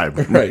Christmas time,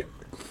 right?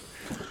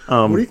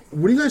 What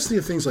do you guys think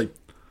of things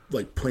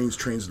like planes,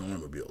 trains, and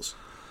automobiles?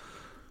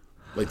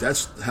 Like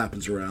that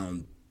happens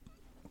around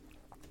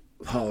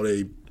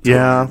holiday.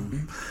 Yeah,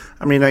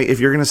 I mean, if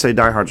you're going to say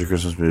Die Hard's a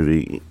Christmas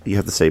movie, you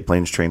have to say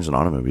Planes, Trains, and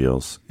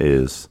Automobiles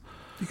is.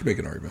 You can make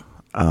an argument.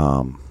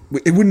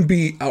 It wouldn't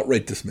be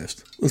outright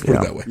dismissed. Let's put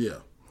it that way. Yeah.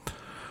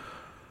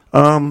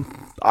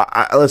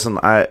 Listen.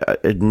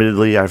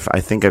 Admittedly, I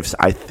think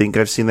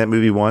I've seen that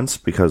movie once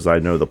because I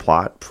know the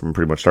plot from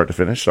pretty much start to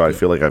finish. So I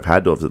feel like I've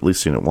had to have at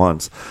least seen it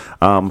once.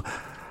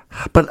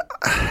 But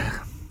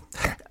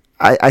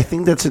I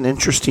think that's an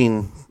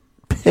interesting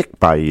pick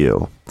by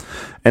you,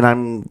 and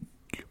I'm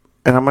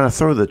going to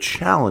throw the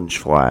challenge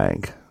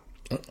flag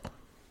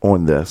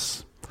on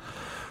this.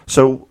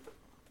 So,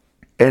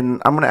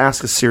 and I'm going to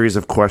ask a series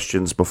of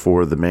questions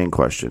before the main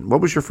question.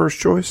 What was your first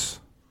choice?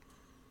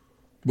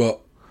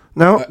 Well,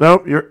 What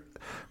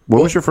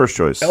was your first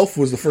choice? Elf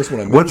was the first one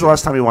I mentioned. When's the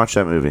last time you watched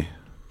that movie?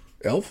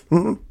 Elf?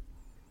 Mm-hmm.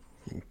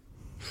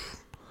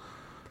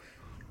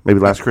 Maybe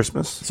last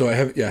Christmas? So I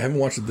haven't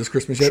watched it this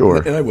Christmas yet.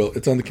 Sure. And I will.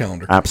 It's on the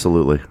calendar.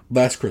 Absolutely.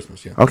 Last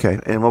Christmas, yeah. Okay,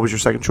 and what was your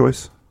second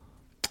choice?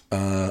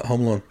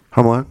 Home Alone.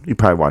 Home Alone? You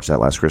probably watched that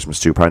last Christmas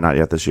too. Probably not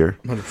yet this year.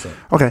 100%.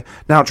 Okay,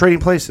 now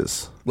Trading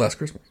Places. Last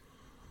Christmas.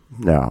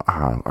 No,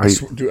 I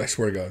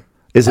swear to God.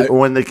 Is it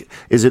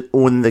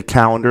on the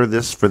calendar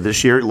this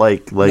year?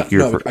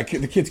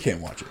 The kids can't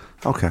watch it.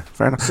 Okay,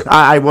 fair enough.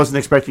 I wasn't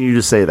expecting you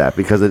to say that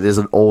because it is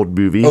an old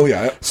movie. Oh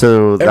yeah.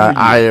 So that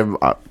I am.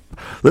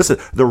 Listen,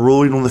 the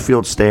ruling on the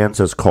field stands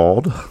as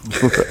called.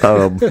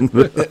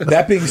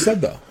 That being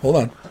said, though, hold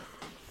on.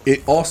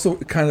 It also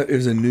kind of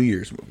is a New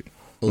Year's movie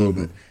a little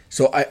bit.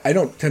 So I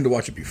don't tend to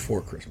watch it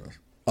before Christmas.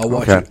 I'll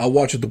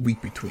watch it the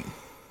week between.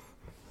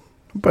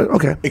 But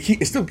okay,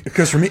 it's still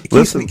because for me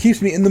it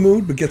keeps me in the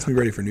mood, but gets me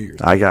ready for New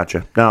Year's. I got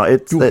you. Now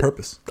it's dual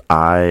purpose.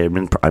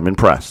 I'm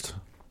impressed.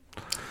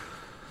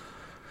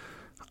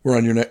 We're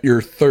on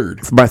your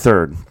third. My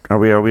third. Are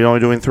we only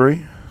doing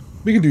three?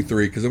 We can do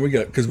three because then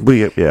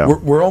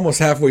we're almost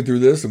halfway through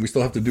this and we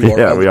still have to do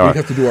our we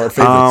have to do our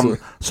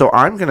favorites. So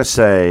I'm going to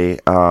say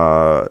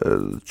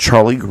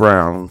Charlie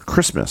Brown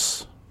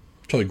Christmas.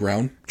 The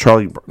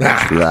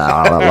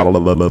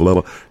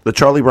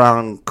Charlie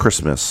Brown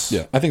Christmas.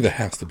 Yeah, I think that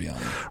has to be on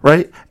there.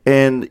 Right?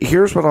 And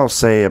here's what I'll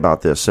say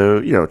about this.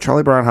 So,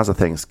 Charlie Brown has a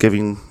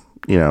Thanksgiving,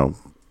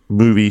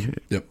 movie.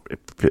 Yep.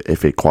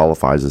 If it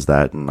qualifies as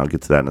that, and I'll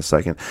get to that in a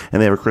second.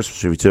 And they have a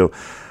Christmas movie too.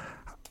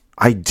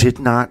 I did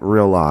not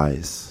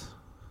realize.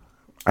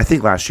 I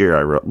think last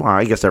year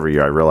I guess every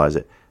year I realize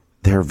it.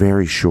 They're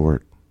very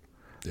short.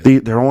 Yeah.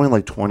 They're only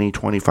like 20,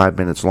 25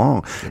 minutes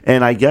long.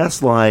 And I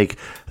guess like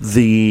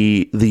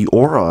the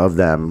aura of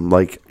them,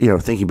 like,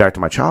 thinking back to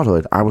my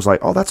childhood, I was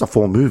like, oh, that's a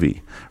full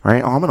movie,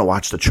 right? Oh, I'm going to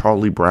watch the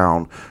Charlie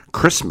Brown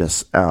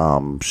Christmas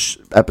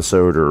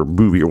episode or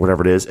movie or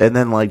whatever it is. And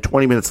then like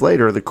 20 minutes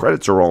later, the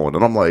credits are rolling.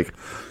 And I'm like,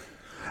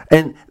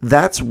 and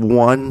that's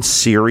one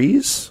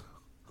series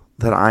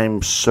that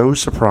I'm so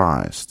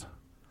surprised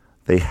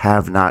they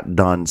have not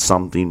done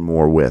something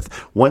more with.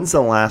 When's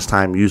the last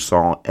time you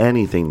saw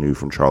anything new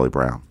from Charlie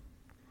Brown?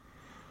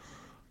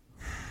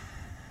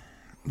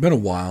 Been a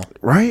while.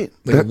 Right?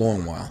 A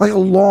long while. Like a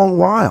long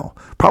while.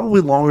 Probably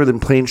longer than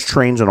Planes,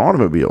 Trains, and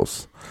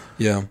Automobiles.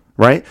 Yeah.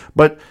 Right?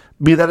 But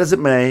be that as it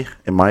may,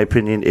 in my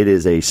opinion, it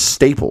is a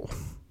staple.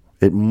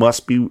 It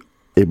must be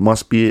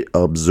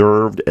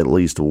observed at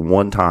least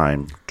one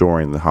time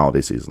during the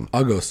holiday season.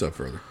 I'll go a step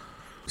further.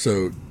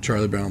 So,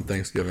 Charlie Brown,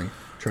 Thanksgiving.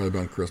 Charlie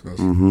Brown Christmas,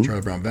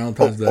 Charlie Brown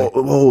Valentine's Day,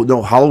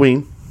 No,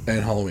 Halloween.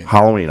 and Halloween.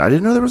 Halloween. I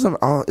didn't know there was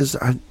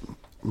a.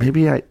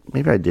 Maybe I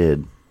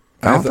did.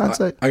 Valentine's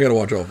Day. I got to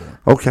watch all of them.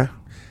 Okay.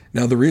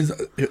 Now the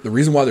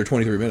reason why they're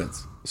 23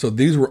 minutes. So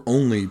these were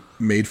only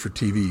made for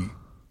TV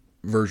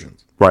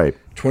versions. Right.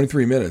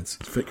 23 minutes.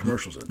 Fit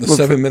commercials in. The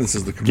 7 minutes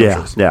is the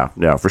commercials.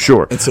 Yeah, for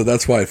sure. And so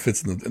that's why it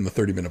fits in the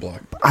 30-minute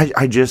block.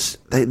 I just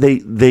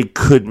they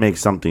could make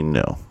something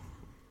new.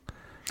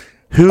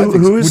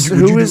 Would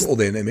you do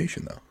old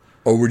animation though,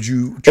 or would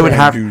you? It would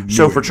have do new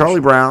so for animation? Charlie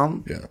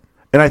Brown. Yeah.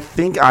 And I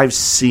think I've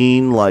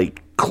seen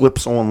like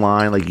clips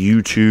online, like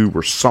YouTube,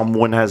 where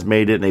someone has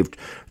made it, and they've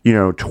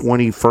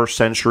 21st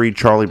century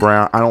Charlie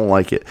Brown. I don't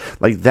like it.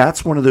 Like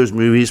that's one of those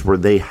movies where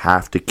they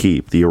have to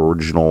keep the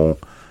original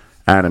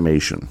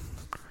animation.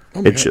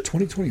 Oh my God,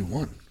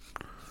 2021.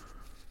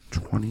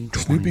 2021.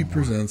 Snoopy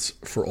presents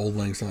For Auld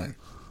Lang Syne.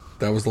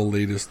 That was the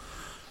latest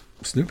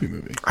Snoopy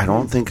movie. I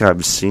don't think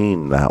I've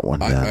seen that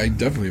one. I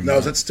definitely have Now, not.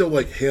 is that still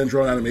like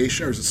hand-drawn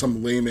animation, or is it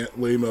some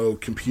lame-o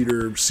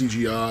computer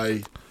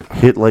CGI?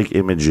 Hit like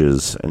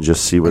images and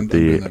just see what I'm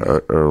doing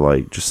that or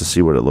like just to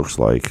see what it looks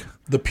like.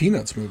 The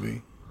Peanuts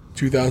movie,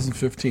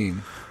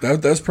 2015.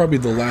 That's probably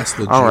the last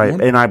legit All right,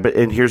 one.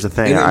 and here's the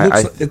thing. And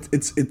it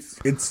looks like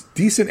it's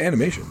decent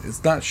animation.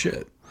 It's not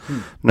shit.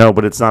 No,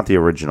 but it's not the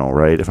original,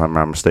 right? If I'm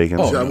not mistaken.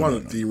 See, I no,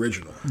 wanted the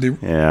original. The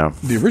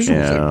original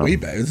was like way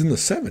back. It was in the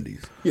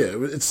 70s, Yeah,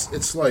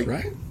 it's like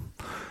right?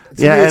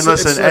 Yeah, it's- and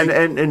it's listen,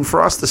 like- and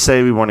for us to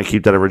say we want to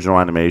keep that original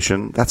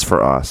animation, that's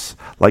for us.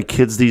 Like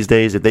kids these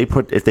days, if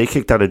they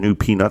kicked out a new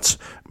Peanuts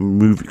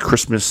movie,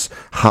 Christmas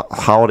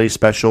holiday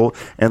special,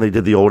 and they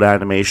did the old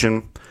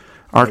animation,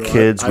 our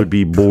kids would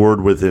be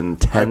bored within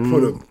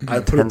 10 I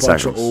put a 10 bunch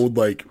seconds. of old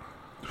like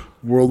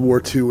World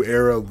War II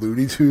era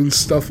Looney Tunes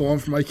stuff on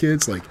for my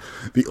kids, like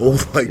the old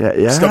stuff that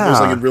was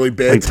like in really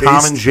bad like taste.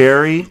 Tom and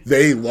Jerry.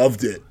 They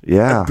loved it.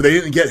 Yeah. But they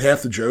didn't get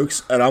half the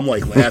jokes, and I'm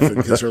like laughing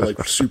because they're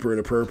like super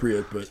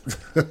inappropriate.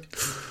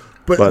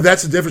 But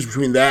that's the difference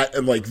between that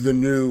and like the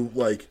new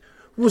like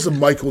what was the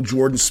Michael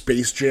Jordan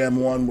Space Jam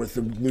one with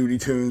the Looney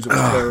Tunes? It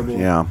was terrible.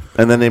 Yeah,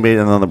 and then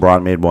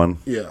LeBron made one.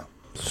 Yeah.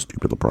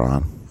 Stupid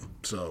LeBron.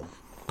 So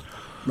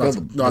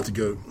not to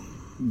go.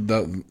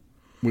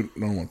 We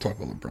don't want to talk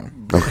about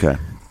LeBron. Okay.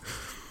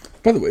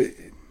 By the way,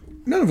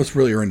 none of us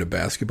really are into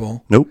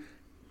basketball. Nope.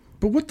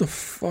 But what the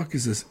fuck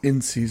is this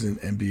in-season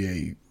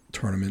NBA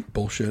tournament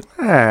bullshit?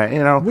 What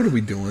are we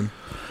doing?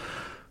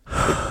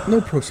 No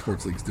pro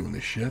sports leagues doing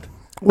this shit.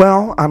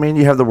 Well, I mean,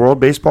 you have the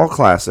World Baseball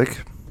Classic.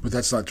 But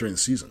that's not during the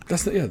season.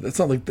 That's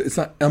not like it's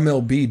not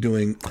MLB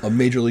doing a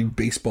Major League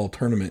Baseball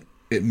tournament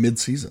at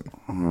mid-season.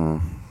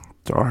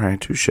 All right,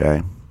 touche.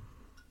 Okay,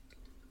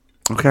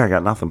 I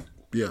got nothing.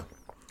 Yeah.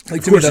 Like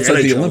Of to me, course, that's the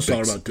like the NHL Olympics.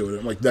 thought about doing it.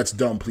 I'm like, that's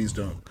dumb. Please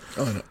don't.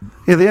 Oh, no.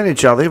 Yeah, the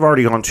NHL, they've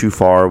already gone too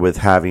far with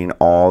having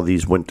all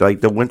these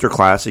like the Winter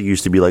Classic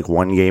used to be like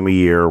one game a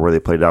year where they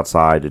played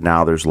outside, and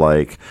now there's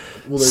like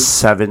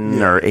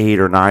 7 or 8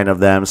 or 9 of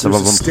them. Some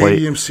There's of them the play.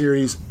 Stadium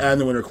Series and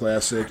the Winter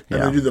Classic, and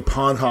Yeah. they do the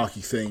pond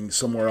hockey thing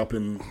somewhere up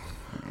in.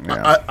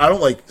 I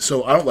don't like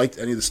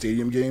any of the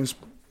stadium games,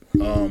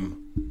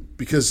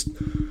 because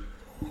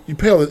you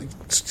pay all the.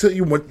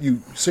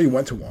 You say you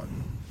went to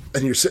one,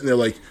 and you're sitting there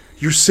like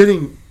you're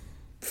sitting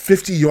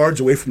 50 yards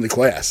away from the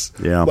glass.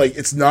 Yeah. Like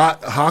it's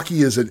not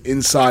hockey is an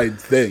inside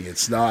thing.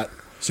 It's not.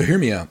 So hear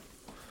me out.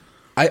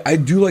 I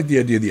do like the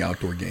idea of the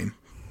outdoor game.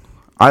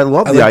 I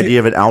love the like idea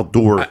of an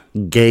outdoor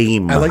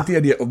game. I like the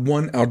idea of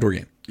one outdoor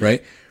game,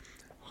 right?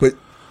 But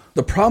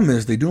the problem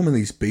is they do them in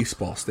these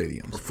baseball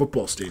stadiums.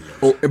 Football stadium.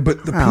 Oh,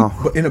 but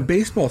but in a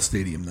baseball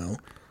stadium, though,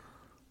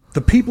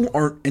 the people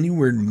aren't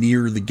anywhere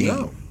near the game.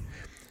 No.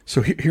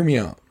 So hear me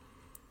out.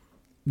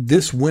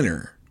 This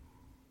winter,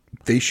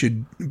 they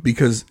should,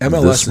 because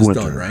MLS is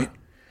done, right?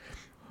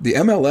 The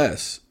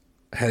MLS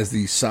has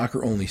these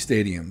soccer-only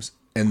stadiums,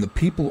 and the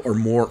people are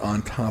more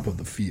on top of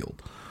the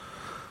field.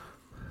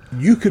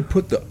 You could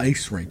put the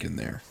ice rink in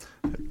there,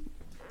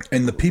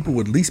 and the people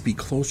would at least be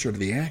closer to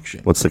the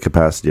action. What's the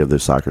capacity of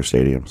those soccer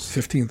stadiums?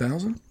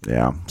 15,000?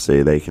 Yeah,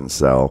 say they can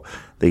sell.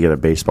 They get a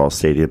baseball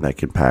stadium that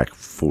can pack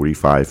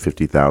 45,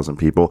 50,000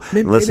 people.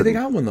 Maybe Listen, they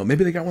got one, though.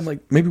 Maybe they got one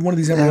maybe one of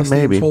these MLS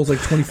maybe stadiums holds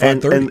like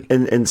 25, 30.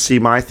 And see,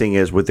 my thing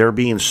is with there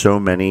being so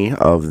many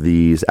of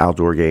these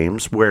outdoor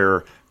games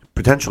where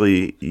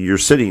potentially you're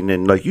sitting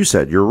and, like you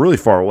said, you're really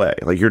far away.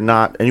 Like you're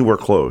not anywhere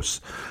close.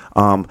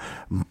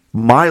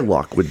 My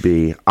luck would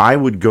be I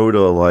would go to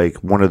like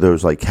one of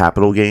those like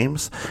Capital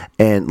games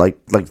and like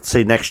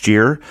say next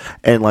year,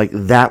 and like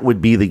that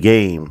would be the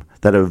game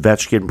that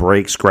Ovechkin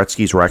breaks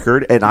Gretzky's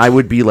record, and I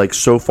would be like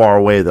so far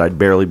away that I'd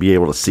barely be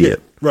able to see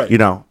it. Right. You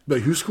know.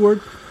 But who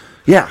scored?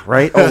 Yeah,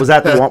 right. Oh, was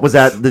that the one? Was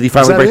that? Did he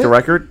finally that break it? the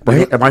record?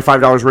 Right? Am I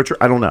 $5 richer?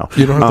 I don't know.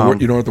 You don't have to.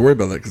 You don't have to worry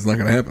about that because it's not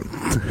going to happen.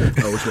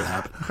 Oh, what's going to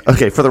happen?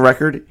 Okay, for the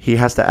record, he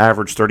has to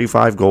average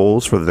 35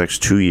 goals for the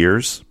next 2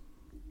 years,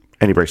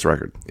 and he breaks the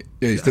record.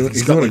 Yeah, he's doing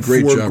got a like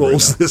great 4 job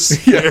goals right now.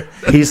 this year.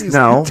 He's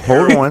no.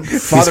 Hold on.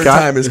 Father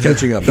Time is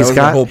catching up. That was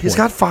my whole point. He's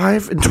got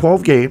 5 in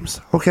 12 games.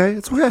 Okay,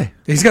 it's okay.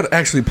 He's got to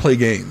actually play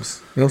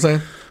games. You know what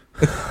I'm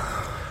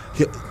saying?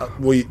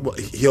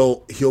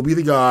 He'll be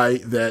the guy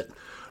that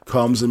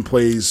comes and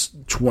plays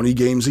 20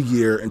 games a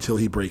year until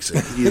he breaks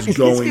it. He is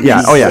going.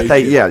 Yeah. Oh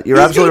yeah. You're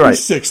absolutely right.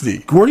 60.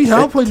 Gordie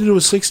Howe played into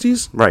his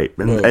 60s. Right.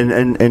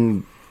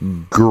 And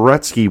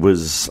Gretzky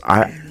was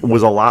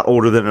a lot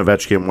older than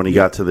Ovechkin when he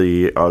got to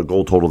the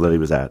goal total that he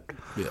was at.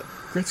 Yeah.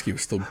 Gretzky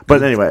was still.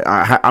 But anyway,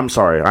 I'm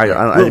sorry.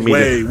 I didn't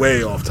mean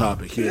way off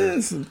topic here.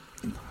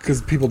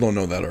 Because people don't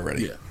know that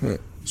already. Yeah.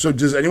 So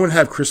does anyone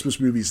have Christmas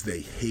movies they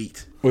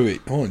hate?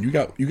 Wait, hold on. You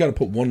got to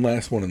put one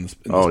last one in this.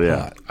 Oh, yeah.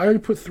 pot. I already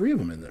put 3 of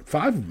them in there.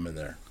 5 of them in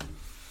there.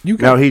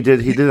 No, he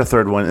did a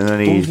third one, and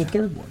then What was the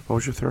third one? What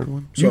was your third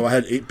one? So I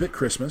had 8-Bit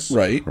Christmas.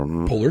 Right.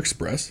 Polar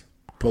Express.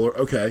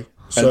 Okay.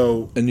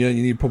 So and you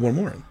need to put one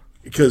more in.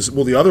 because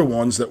the other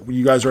ones that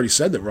you guys already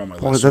said that were on my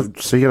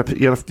list. So you gotta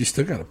You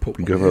still got to put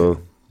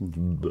one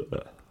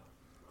in.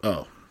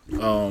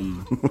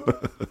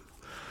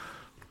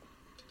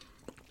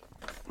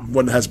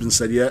 One that hasn't been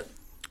said yet.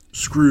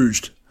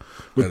 Scrooged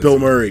with Bill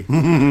Murray.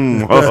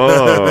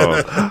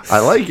 I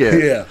like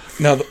it. Yeah.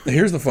 Now,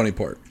 here's the funny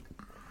part.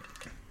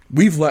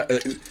 We've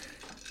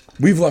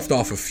left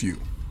off a few.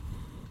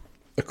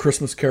 A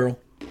Christmas Carol.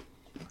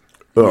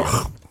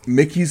 Ugh.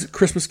 Mickey's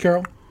Christmas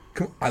Carol.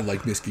 I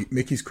like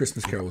Mickey's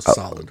Christmas Carol was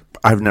solid.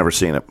 I've never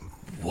seen it.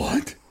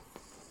 What?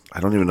 I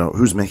don't even know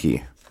who's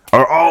Mickey.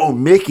 Oh,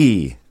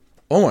 Mickey.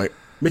 Oh my.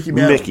 Mickey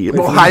Mantle. Mickey.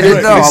 Well, I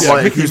didn't know. I'm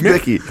like, who's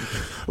Mickey?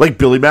 Like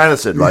Billy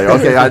Madison. Like,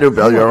 okay, I know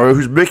Billy.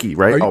 Who's Mickey?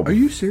 Right? Are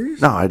you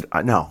serious? No,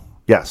 I no.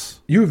 Yes.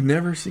 You have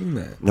never seen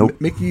that?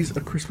 Nope. Mickey's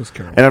A Christmas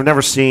Carol. And I've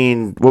never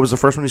seen, what was the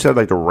first one you said?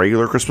 Like the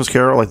regular Christmas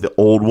Carol? Like the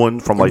old one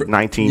from like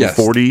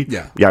 1940? Yes.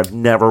 Yeah. Yeah, I've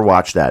never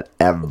watched that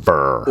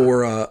ever.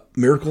 Or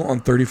Miracle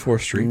on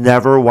 34th Street.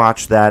 Never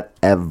watched that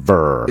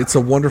ever. It's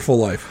a Wonderful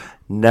Life.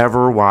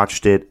 Never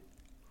watched it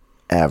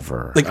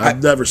ever. Like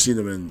I've never seen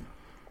them in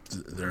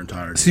their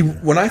entirety. See,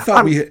 when I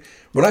thought we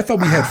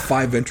had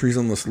 5 entries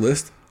on this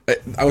list,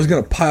 I was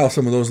going to pile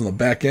some of those on the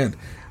back end.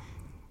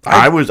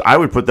 I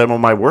would put them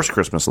on my worst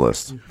Christmas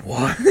list.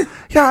 What?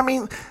 Yeah, I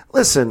mean,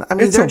 listen, I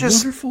mean, It's they're a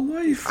just. Wonderful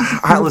Life.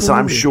 Listen,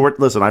 I'm short.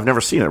 Listen, I've never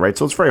seen it, right?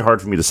 So it's very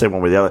hard for me to say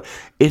one way or the other.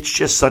 It's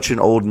just such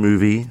an old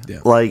movie. Yeah.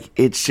 Like,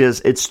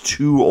 it's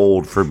too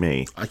old for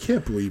me. I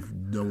can't believe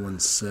no one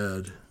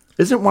said.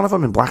 Isn't one of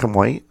them in black and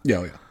white?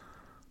 Yeah, yeah.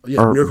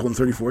 Yeah, Miracle on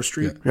 34th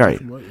Street.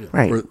 Right. Yeah.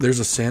 Right. Or there's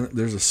a Santa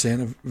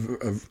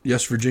of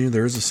yes, Virginia.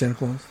 There is a Santa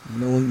Claus.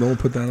 No one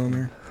put that on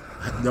there.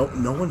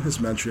 No one has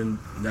mentioned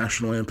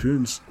National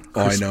Lampoon's.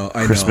 I know.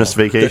 Christmas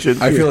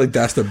Vacation? I feel like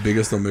that's the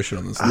biggest omission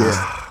on this list.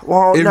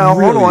 Well, It no,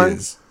 really hold on.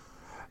 is.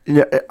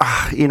 Yeah,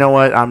 you know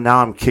what?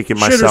 I'm kicking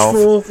Shitter's myself.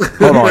 full.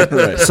 Hold on.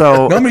 Right.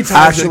 So How many times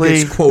actually,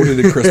 that gets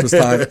quoted at Christmas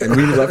time, and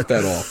we left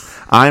that off?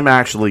 I'm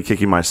actually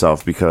kicking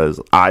myself because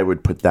I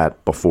would put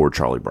that before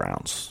Charlie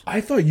Brown's. I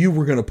thought you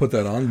were going to put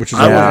that on, which is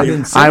I why I wouldn't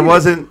didn't say I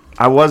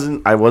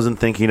it. wasn't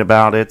thinking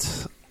about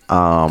it.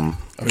 I mean,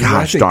 when I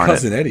Gosh think darn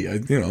Cousin it!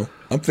 Eddie.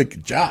 I'm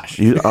thinking Josh.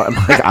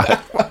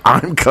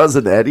 I'm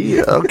Cousin Eddie.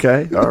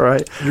 Okay, all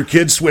right, Your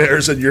kid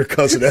swears and your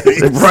cousin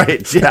Eddie.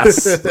 right?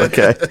 Yes.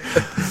 Okay.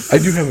 I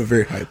do have a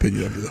very high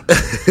opinion of you, though.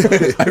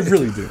 I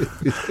really do.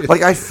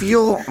 Like I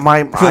feel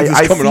like this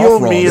I coming feel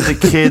off me wrong. and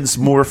the kids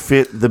more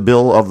fit the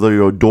bill of the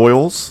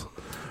Doyles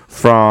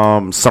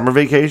from Summer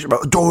Vacation.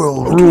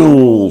 Doyle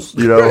rules,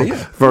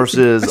 yeah.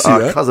 versus I see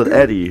that. Cousin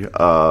Eddie.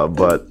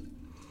 But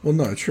Well,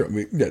 no, it's true. I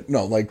mean, yeah,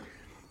 no, like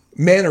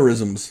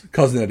mannerisms,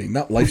 Cousin Eddie,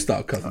 not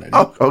lifestyle, Cousin Eddie.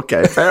 oh,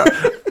 okay, fair.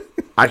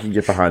 I can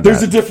get behind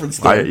There's that. a difference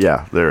there.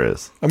 Yeah, there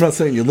is. I'm not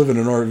saying you live in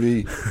an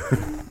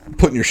RV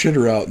putting your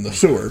shitter out in the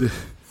sewer,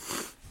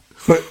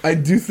 but I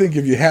do think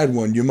if you had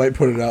one, you might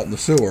put it out in the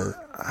sewer.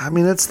 I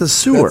mean, it's the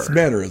sewer. That's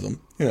mannerism.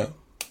 Yeah.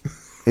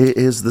 It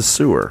is the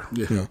sewer.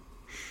 Yeah.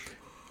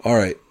 All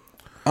right.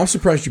 I'm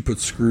surprised you put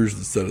Scrooge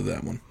instead of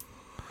that one.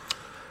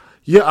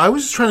 Yeah, I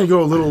was trying to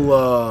go a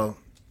little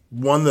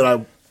one that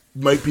I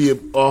might be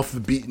off the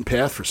beaten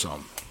path for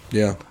some.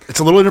 Yeah. It's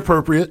a little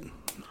inappropriate.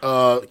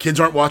 Kids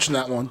aren't watching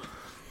that one.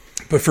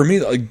 But for me,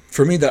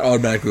 that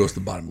automatically goes to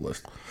the bottom of the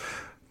list.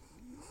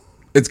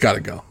 It's got to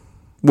go.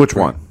 Which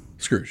one?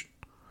 Scrooge.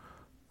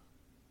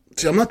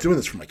 See, I'm not doing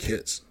this for my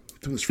kids. I'm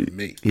doing this for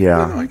me.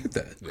 Yeah. No, I get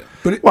that. Yeah.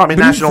 But Well, I mean,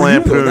 but National for you,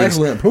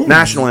 though, Lampoon's.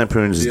 National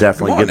Lampoon's is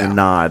definitely come on getting a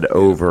now. nod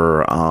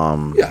over.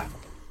 Yeah.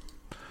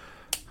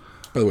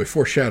 By the way,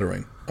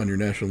 foreshadowing on your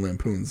National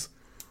Lampoon's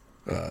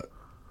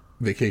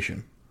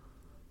vacation,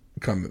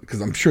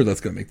 because I'm sure that's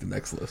going to make the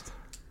next list.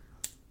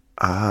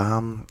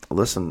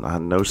 Listen,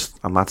 I'm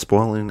not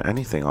spoiling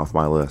anything off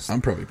my list.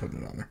 I'm probably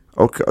putting it on there.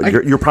 Okay,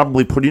 you're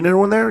probably putting it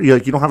on there. You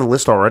don't have a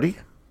list already?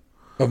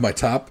 Of my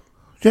top,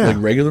 Yeah. like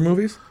regular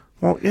movies.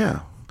 Well,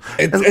 yeah.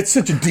 It's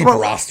such a deep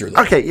roster,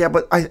 though. Okay, yeah,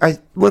 but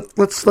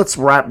let's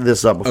wrap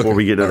this up before Okay,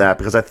 we get into all that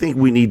because I think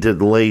we need to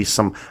lay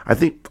some.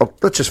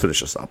 Let's just finish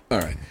this up. All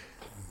right.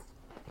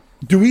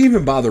 Do we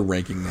even bother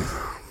ranking these,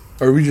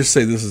 or we just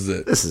say this is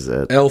it? This is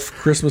it. Elf,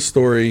 Christmas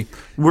Story.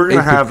 We're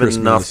gonna 8-Bit have Christmas.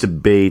 enough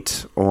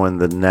debate on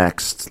the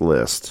next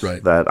list.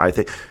 Right. That I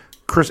think,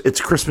 it's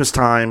Christmas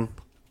time.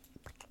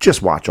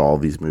 Just watch all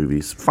these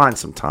movies. Find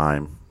some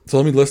time. So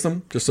let me list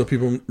them just so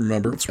people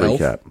remember. Let's Elf,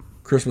 recap.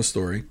 Christmas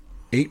Story,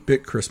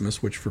 8-Bit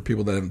Christmas, which for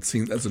people that haven't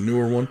seen, that's a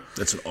newer one.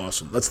 That's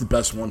the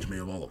best one to me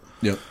of all of them.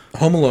 Yep.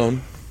 Home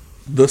Alone,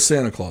 The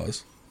Santa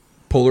Claus,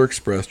 Polar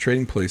Express,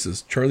 Trading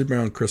Places, Charlie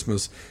Brown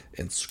Christmas,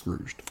 and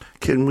Scrooged.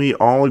 Can we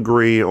all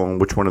agree on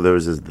which one of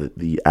those is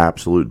the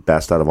absolute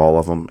best out of all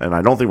of them? And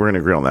I don't think we're going to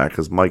agree on that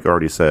because Mike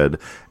already said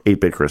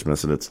 8-Bit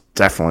Christmas, and it's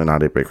definitely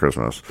not 8-Bit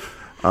Christmas.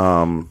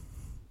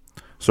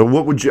 So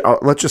what would you,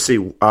 let's just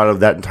see, out of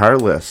that entire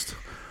list,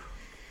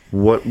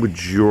 what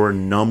would your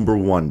number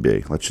one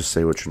be? Let's just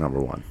say what's your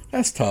number one.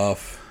 That's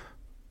tough.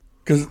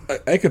 Because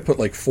I could put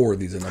like 4 of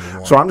these in number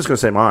one. So I'm just going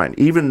to say mine.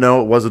 Even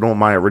though it wasn't on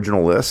my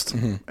original list,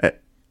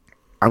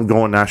 I'm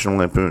going National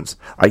Lampoons.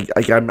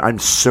 I'm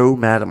so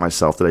mad at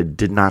myself that I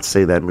did not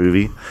say that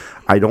movie.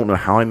 I don't know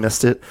how I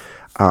missed it.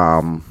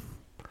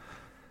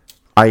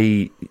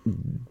 I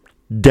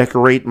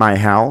decorate my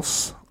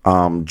house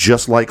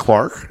just like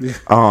Clark.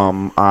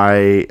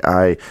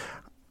 Yeah.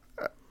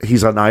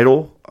 He's an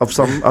idol of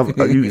some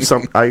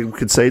I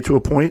could say to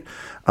a point.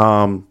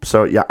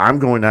 So yeah, I'm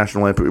going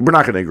National Lampoon. We're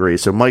not going to agree.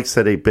 So Mike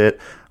said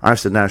 8-Bit. I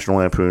said National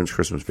Lampoon's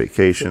Christmas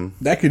Vacation.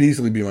 That could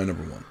easily be my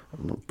number one.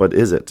 But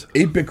is it?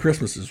 8-Bit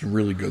Christmas is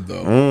really good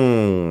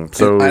though.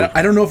 So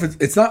I don't know if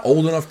it's not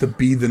old enough to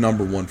be the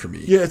number one for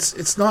me. Yeah,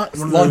 it's not.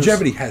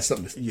 Longevity has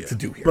something to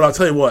do here. But I'll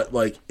tell you what,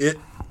 like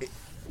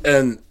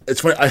and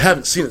it's funny. I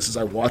haven't seen it since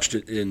I watched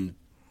it in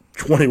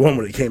 21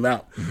 when it came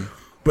out. Mm-hmm.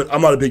 But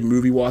I'm not a big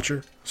movie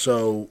watcher,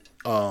 so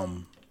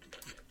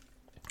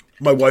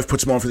my wife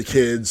puts them on for the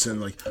kids, and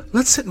like,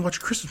 let's sit and watch a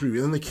Christmas movie.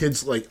 And then the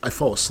kids, like, I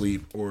fall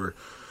asleep or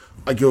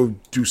I go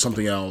do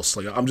something else.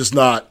 Like, I'm just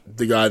not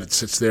the guy that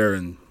sits there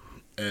and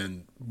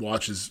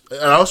watches.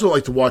 And I also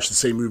like to watch the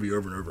same movie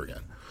over and over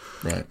again.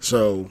 Right.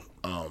 So,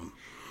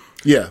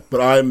 yeah,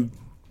 but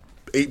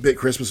 8-Bit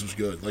Christmas was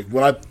good. Like,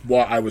 when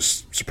I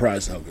was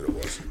surprised how good it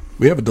was.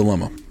 We have a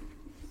dilemma.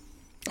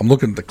 I'm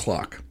looking at the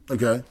clock.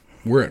 Okay.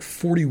 We're at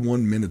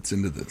 41 minutes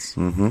into this.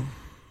 Mm-hmm.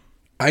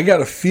 I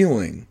got a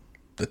feeling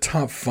the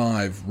top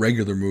 5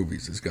 regular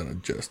movies is going to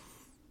just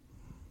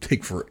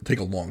take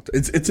a long time.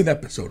 It's an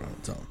episode on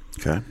its own.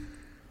 Okay.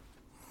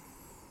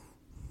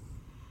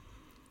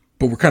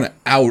 But we're kind of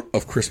out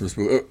of Christmas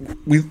movies.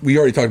 We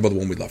already talked about the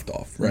one we left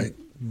off, right?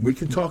 We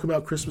can talk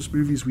about Christmas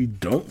movies we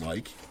don't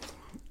like,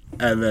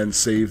 and then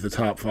save the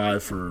top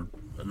 5 for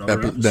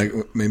another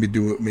episode. Maybe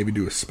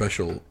do a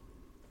special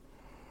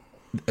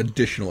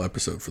additional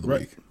episode for the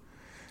week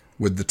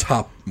with the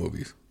top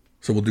movies.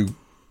 So we'll do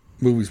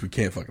movies we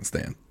can't fucking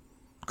stand.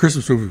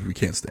 Christmas movies we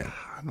can't stand.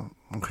 I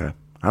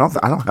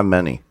don't have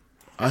many.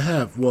 I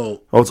have,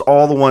 it's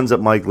all the ones that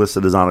Mike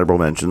listed as honorable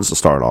mentions to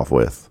start off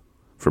with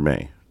for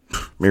me.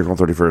 Miracle on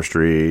 31st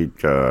Street,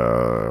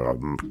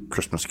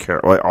 Christmas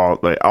Carol,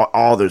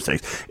 all those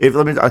things.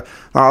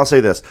 I'll say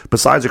this: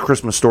 besides A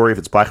Christmas Story, if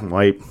it's black and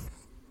white,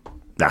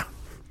 nah.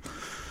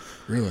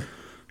 Really?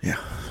 Yeah.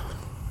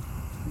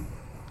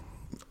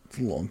 It's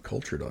a little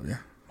uncultured on you.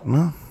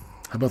 No.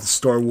 How about the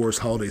Star Wars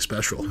Holiday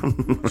Special?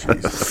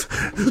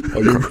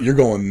 You're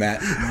going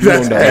that.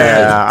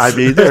 Yeah, I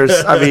mean,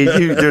 there's. I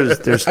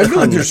feel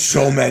like there's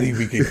so many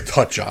we can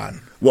touch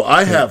on. Well,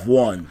 I have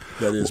one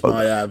that is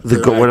my I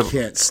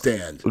can't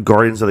stand.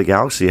 Guardians of the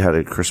Galaxy had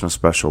a Christmas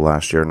special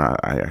last year, and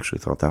I actually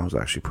thought that was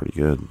actually pretty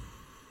good.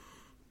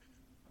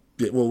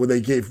 Yeah, well, when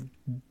they gave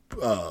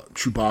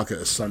Chewbacca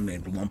a son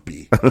named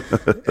Lumpy,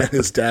 and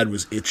his dad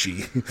was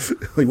Itchy,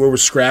 like where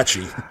was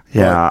Scratchy?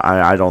 Yeah,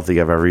 I don't think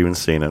I've ever even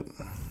seen it.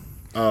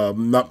 I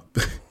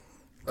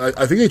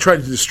think they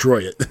tried to destroy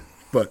it,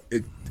 but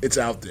it's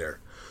out there.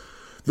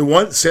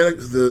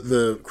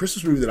 The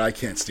Christmas movie that I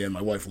can't stand,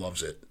 my wife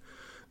loves it,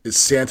 is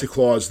Santa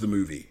Claus the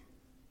movie.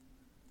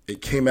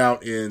 It came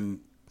out in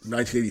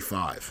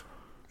 1985.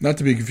 Not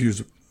to be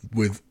confused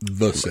with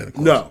the Santa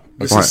Claus. No,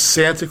 this is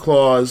Santa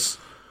Claus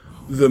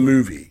the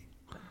movie,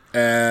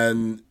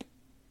 and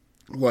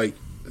like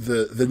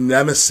the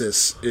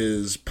nemesis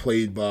is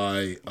played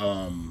by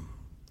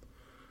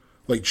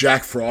like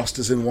Jack Frost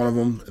is in one of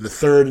them. The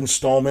third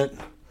installment.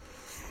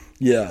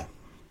 Yeah.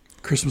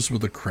 Christmas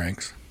with the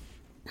Cranks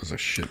was a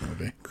shit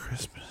movie.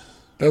 Christmas.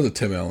 That was a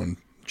Tim Allen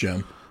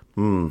gem.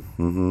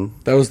 Mm-hmm.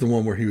 That was the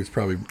one where he was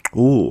probably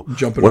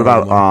jumping. What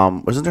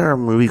about wasn't there a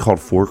movie called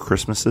Four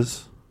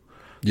Christmases?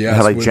 Yeah, it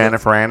had like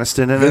Jennifer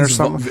Aniston in it or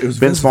something. It was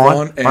Vince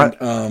Vaughn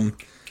and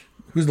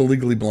who's the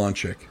Legally Blonde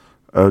chick?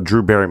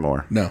 Drew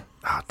Barrymore. No.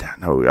 Oh,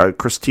 no.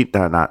 Christine.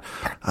 Not.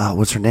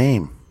 What's her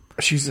name?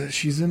 She's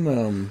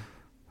in.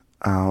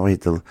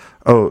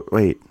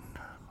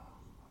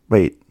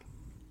 Wait.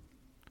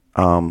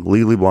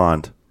 Legally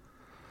Blonde.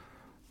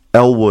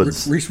 Elle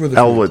Woods. Reese Witherspoon.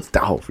 Elle Woods.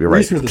 Oh, you're right.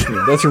 Reese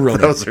Witherspoon. That's a real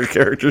name. That was her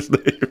character's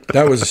name.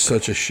 That was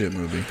such a shit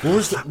movie.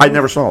 I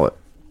never saw it,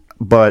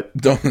 but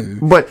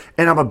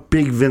and I'm a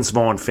big Vince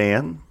Vaughn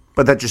fan.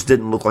 But that just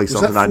didn't look like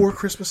something. Was that Four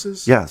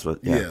Christmases? Yes,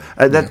 yeah.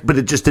 But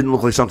it just didn't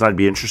look like something I'd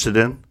be interested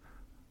in,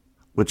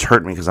 which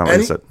hurt me because I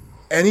like it.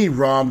 Any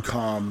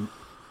rom-com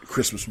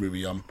Christmas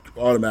movie,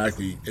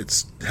 automatically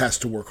it has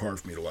to work hard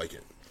for me to like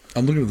it.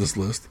 I'm looking at this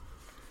list.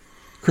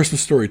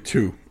 Christmas Story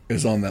 2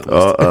 is on that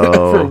list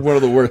for one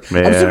of the worst.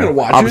 Man, I'm still gonna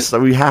watch it.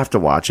 We have to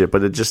watch it,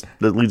 but it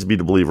leads me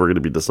to believe we're going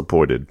to be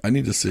disappointed. I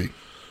need to see.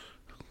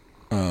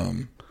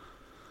 I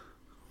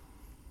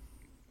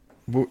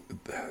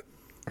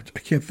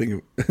can't think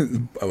of.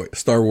 Oh, wait,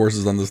 Star Wars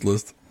is on this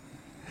list.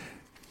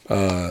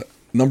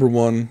 Number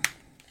 1,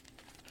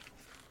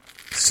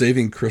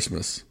 Saving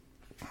Christmas.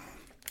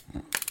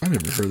 I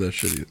never heard that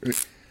shit either.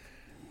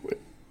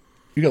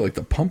 You got like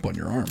the pump on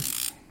your arm.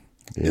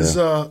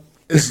 Yeah.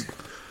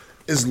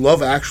 Is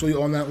Love Actually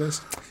on that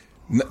list?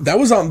 That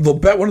was on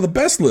one of the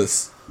best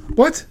lists.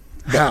 What?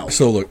 How?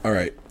 So look, all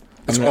right.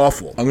 It's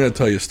awful. I'm going to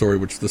tell you a story,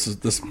 which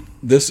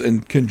this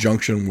in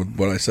conjunction with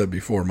what I said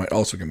before might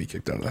also get me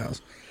kicked out of the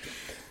house.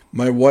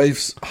 My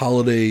wife's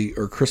holiday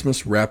or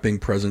Christmas wrapping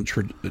present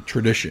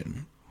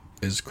tradition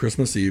is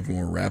Christmas Eve when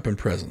we're wrapping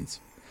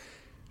presents.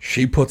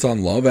 She puts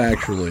on Love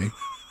Actually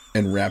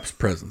and wraps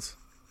presents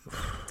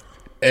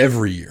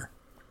every year.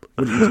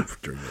 What do you do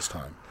during this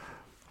time?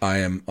 I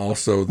am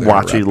also there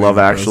watching Love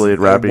Actually and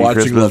wrapping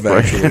Christmas.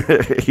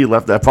 He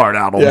left that part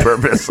out on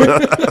purpose.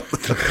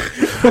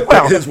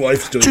 Well, his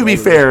wife's doing. To be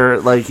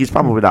fair, like he's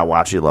probably not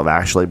watching Love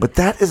Actually, but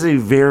that is a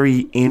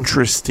very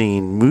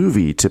interesting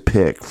movie to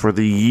pick for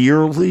the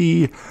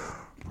yearly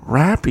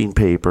wrapping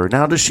paper.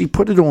 Now, does she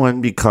put it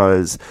on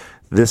because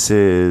this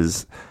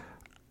is,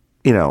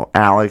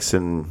 Alex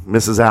and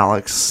Mrs.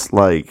 Alex,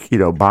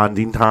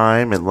 bonding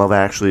time, and Love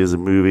Actually is a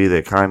movie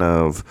that kind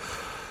of.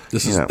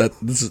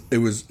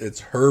 It's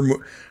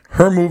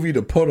her movie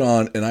to put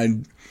on, and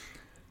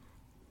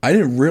I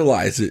didn't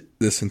realize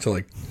this until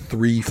like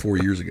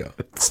 3-4 years ago.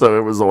 So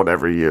it was on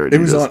every year. It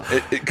was on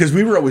because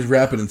we were always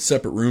wrapping in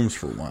separate rooms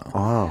for a while.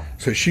 Oh,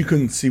 so she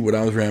couldn't see what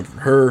I was wrapping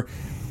for her.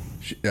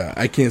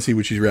 I can't see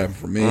what she's wrapping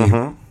for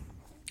me.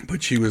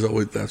 But she was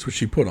always that's what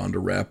she put on to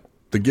wrap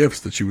the gifts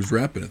that she was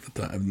wrapping at the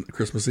time,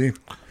 Christmas Eve.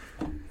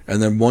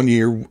 And then one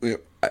year,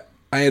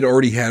 I had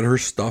already had her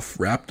stuff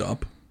wrapped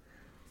up.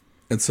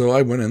 And so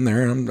I went in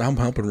there and I'm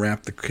helping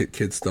wrap the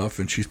kid stuff,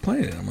 and she's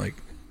playing it. I'm like,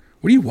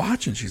 "What are you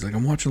watching?" She's like,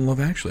 "I'm watching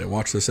Love Actually. I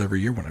watch this every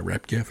year when I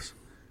wrap gifts."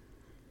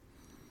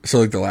 So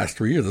like the last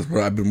 3 years, that's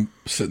what I've been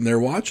sitting there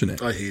watching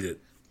it. I hate it.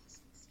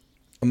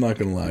 I'm not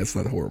gonna lie, it's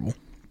not horrible.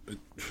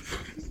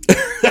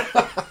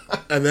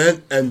 and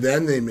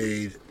then they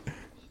made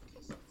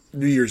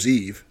New Year's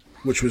Eve,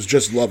 which was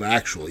just Love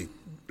Actually,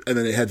 and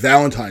then they had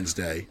Valentine's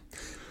Day,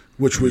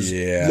 which was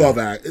Love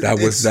Actually.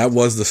 That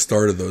was the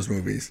start of those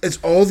movies.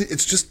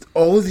 It's just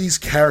all of these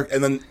characters,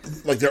 and then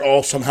like they're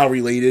all somehow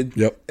related.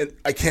 Yep. And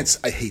I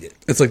hate it.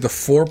 It's like the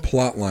 4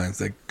 plot lines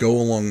that go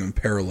along in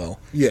parallel.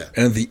 Yeah.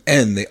 And at the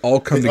end, they all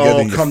come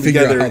together and you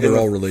figure out how they're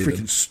all related.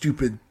 Freaking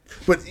stupid.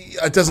 But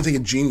it doesn't take a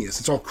genius.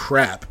 It's all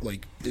crap.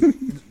 Like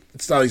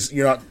it's not.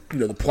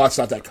 The plot's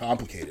not that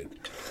complicated.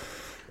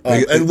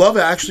 And Love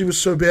Actually was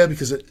so bad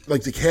because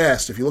the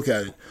cast, if you look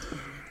at it,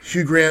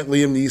 Hugh Grant,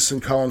 Liam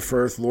Neeson, Colin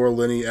Firth, Laura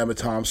Linney, Emma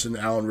Thompson,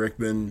 Alan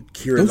Rickman,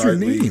 Keira Those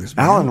Knightley. are names,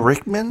 man. Alan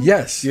Rickman?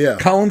 Yes. Yeah.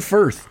 Colin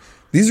Firth.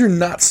 These are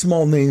not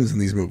small names in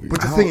these movies. But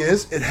the thing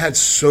is, it had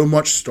so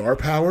much star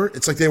power.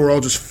 It's like they were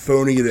all just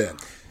phoning it in.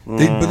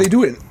 But they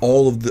do it in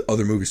all of the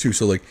other movies too.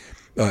 So like,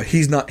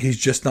 he's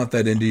just not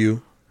that into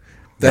you.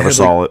 Never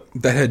saw it.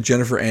 That had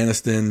Jennifer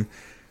Aniston,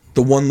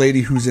 the one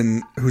lady who's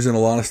in a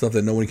lot of stuff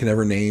that no one can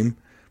ever name,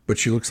 but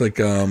she looks like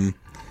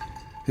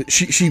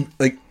she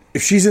like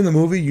if she's in the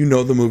movie,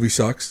 the movie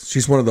sucks.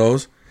 She's one of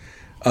those.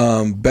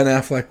 Ben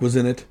Affleck was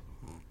in it.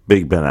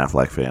 Big Ben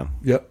Affleck fan.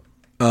 Yep.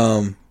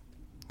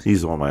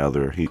 He's on my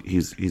other.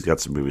 He's got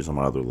some movies on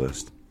my other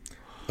list.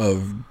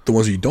 Of the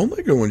ones you don't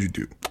like or the ones you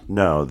do?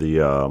 No,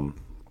 the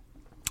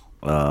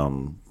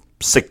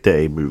Sick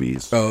Day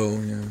movies. Oh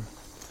yeah.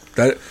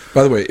 That,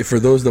 by the way,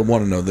 for those that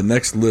want to know, the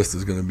next list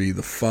is going to be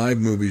the 5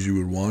 movies you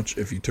would watch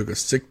if you took a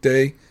sick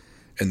day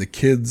and the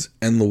kids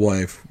and the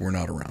wife were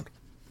not around.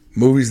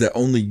 Movies that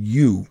only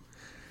you,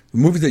 the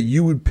movies that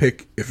you would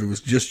pick if it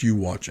was just you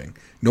watching.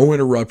 No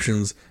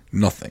interruptions,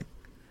 nothing.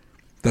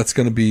 That's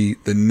going to be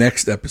the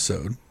next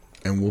episode,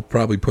 and we'll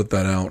probably put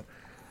that out,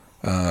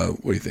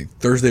 what do you think,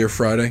 Thursday or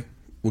Friday?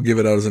 We'll give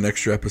it out as an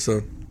extra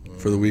episode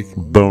for the week.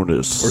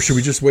 Bonus. Or should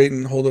we just wait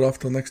and hold it off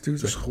till next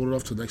Tuesday? Just hold it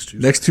off till next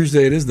Tuesday. Next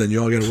Tuesday it is, then.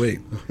 You all got to wait.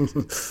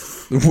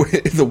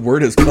 The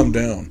word has come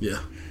down. Yeah.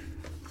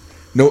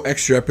 No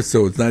extra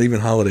episodes, not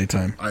even holiday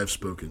time. I have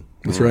spoken.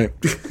 That's right.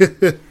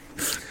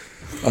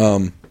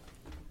 I'm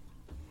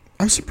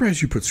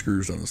surprised you put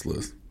Scrooge on this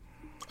list.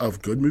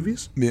 Of good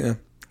movies? Yeah.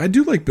 I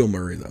do like Bill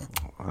Murray, though.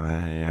 I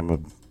am a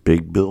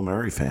big Bill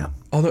Murray fan.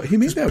 Although he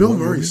made that Bill one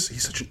Murray, movie.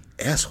 he's such an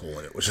asshole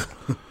in it.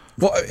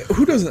 Well,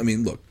 who doesn't? I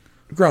mean, look,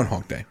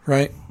 Groundhog Day,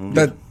 right? Mm-hmm.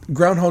 That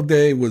Groundhog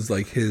Day was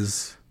like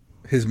his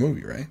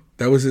movie, right?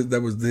 That was it.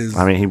 That was his.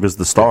 I mean, he was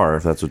the star,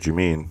 if that's what you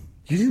mean.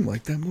 You didn't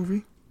like that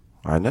movie?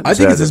 I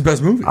think it's his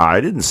best movie. I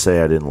didn't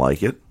say I didn't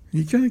like it.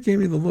 You kind of gave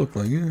me the look,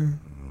 like, yeah.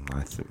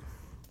 I think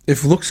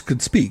if looks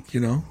could speak,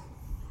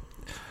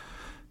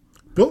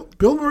 Bill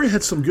Murray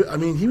had some good. I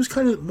mean, he was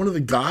kind of one of the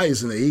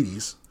guys in the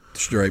 '80s.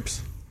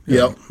 Stripes.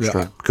 Yep.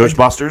 Yeah.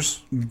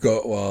 Ghostbusters.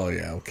 Go. Well,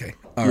 yeah. Okay.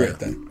 All right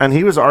then. And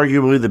he was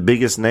arguably the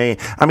biggest name.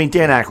 I mean,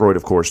 Dan Aykroyd,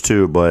 of course,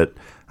 too. But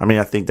I mean,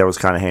 I think that was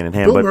kind of hand in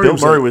hand. Bill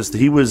Murray was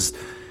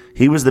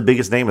the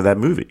biggest name of that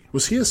movie.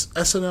 Was he a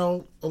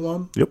SNL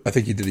alum? Yep. I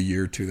think he did a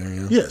year or two there.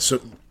 Yeah. Yeah. So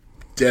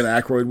Dan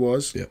Aykroyd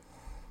was. Yep.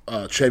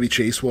 Chevy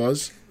Chase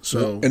was.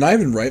 So and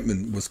Ivan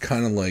Reitman was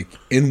kind of like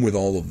in with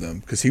all of them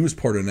because he was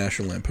part of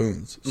National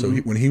Lampoons. So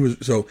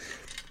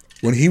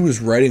when he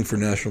was writing for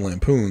National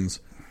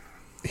Lampoons,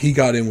 he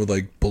got in with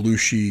like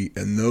Belushi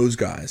and those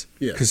guys.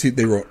 Yeah, because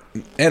they wrote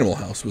Animal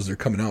House was their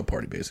coming out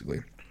party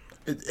basically.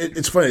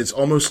 It's funny. It's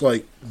almost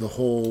like the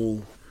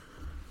whole,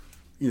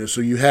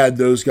 so you had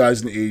those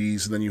guys in the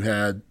 80s, and then you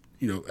had,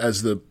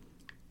 as the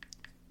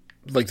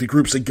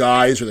groups of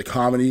guys or the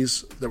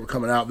comedies that were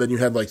coming out. Then you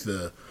had like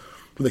what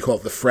they call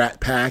it, the frat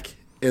pack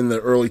in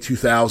the early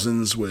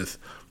 2000s with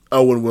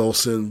Owen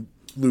Wilson,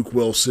 Luke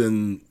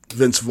Wilson,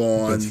 Vince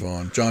Vaughn,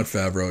 Jon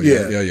Favreau.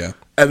 Yeah.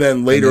 And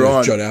then later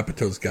on, Judd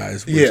Apatow's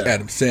guys, with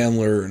Adam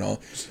Sandler and all,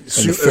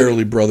 and the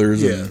Farrelly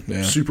brothers,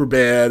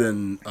 Superbad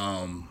and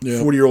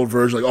 40-year-old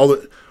version, like all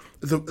and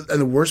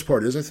the worst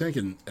part is, I think,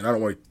 and I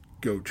don't want to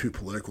go too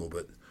political,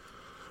 but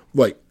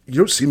like you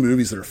don't see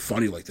movies that are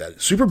funny like that.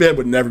 Superbad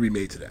would never be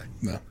made today.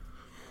 No.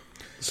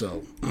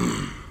 So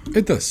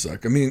it does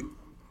suck. I mean,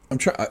 I'm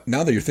trying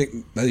now that you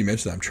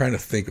mentioned that, I'm trying to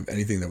think of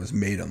anything that was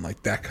made on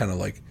like that kind of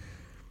like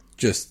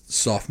just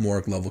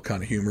sophomoric level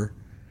kind of humor.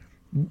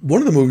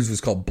 One of the movies was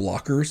called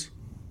Blockers,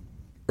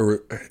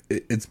 or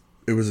it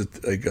was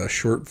like a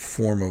short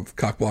form of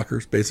Cock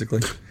Blockers,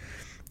 basically,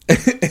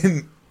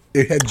 and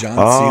it had John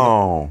Cena.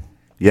 Oh,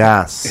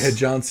 yes, it had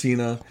John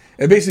Cena,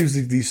 and basically it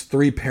was these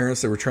three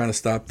parents that were trying to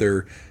stop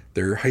their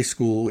high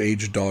school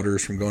age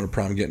daughters from going to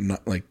prom,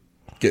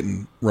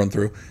 getting run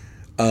through.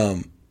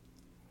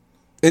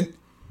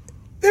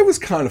 It was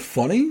kind of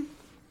funny,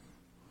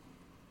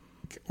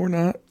 or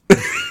not.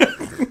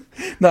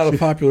 Not a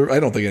popular. I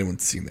don't think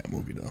anyone's seen that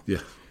movie though. Yeah,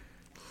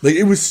 like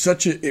it was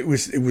such a. It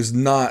was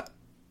not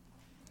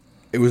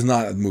a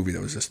movie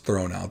that was just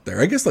thrown out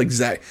there. I guess like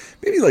Zac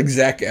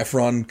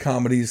Efron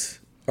comedies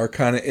are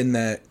kind of in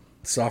that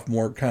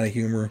sophomore kind of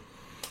humor.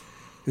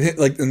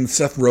 Like in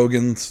Seth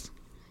Rogen's.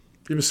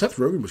 Yeah, but Seth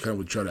Rogen was kind of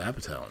with Judd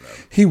Apatow in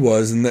that. He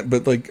was,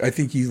 but like I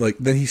think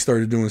then he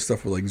started doing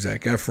stuff with like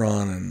Zac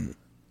Efron and.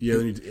 Yeah,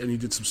 and he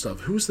did some stuff.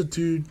 Who was the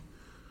dude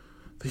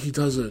that he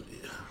does it?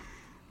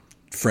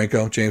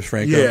 James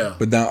Franco. Yeah.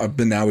 But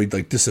now he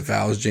like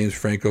disavows James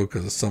Franco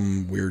because of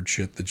some weird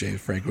shit that James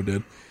Franco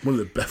did. One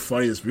of the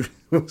funniest movies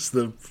was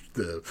the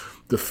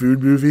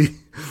food movie.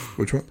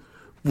 Which one?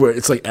 Where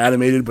it's like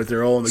animated, but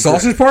they're all in the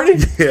Sausage Party?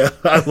 Yeah,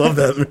 I love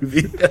that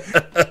movie.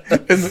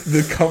 And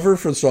the cover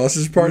for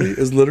Sausage Party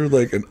is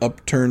literally like an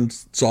upturned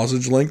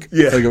sausage link.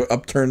 Yeah. Like an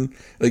upturned,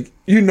 like,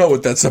 you know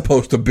what that's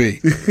supposed to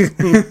be.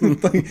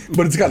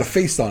 But it's got a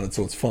face on it,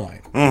 so it's fine.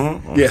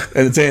 Mm-hmm. Yeah.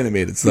 And it's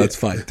animated, so that's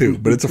fine too.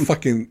 But it's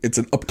it's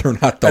an upturned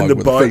hot dog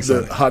with a face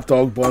on it. The hot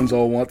dog buns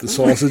all want the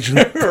sausage and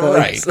the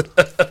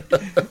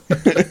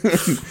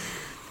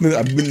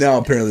Right. Now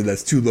apparently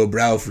that's too low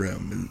brow for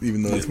him,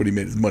 even though that's what he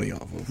made his money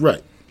off of.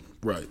 Right.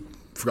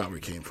 Forgot where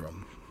he came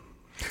from.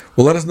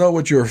 Well, let us know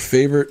what your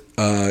favorite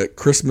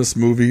Christmas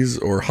movies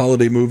or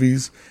holiday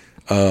movies,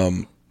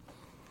 or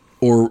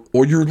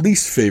your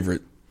least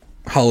favorite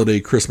holiday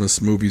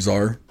Christmas movies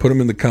are. Put them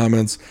in the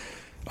comments.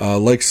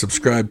 Like,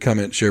 subscribe,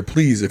 comment, share.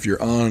 Please, if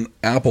you're on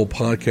Apple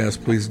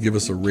Podcasts, please give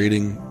us a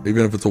rating.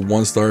 Even if it's a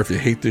 1-star. If you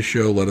hate this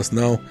show, let us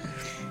know.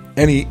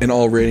 Any and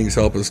all ratings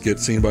help us get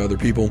seen by other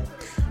people.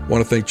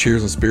 Want to thank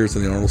Cheers and Spirits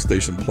in the Arnold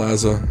Station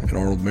Plaza in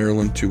Arnold,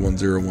 Maryland,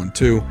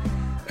 21012.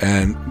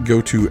 And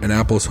go to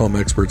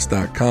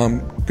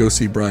AnnapolisHomeExperts.com. Go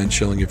see Brian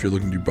Schilling if you're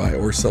looking to buy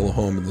or sell a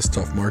home in this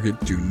tough market.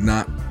 Do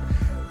not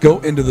go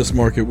into this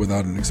market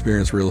without an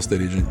experienced real estate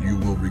agent. You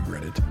will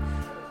regret it.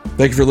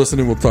 Thank you for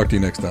listening. We'll talk to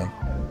you next time.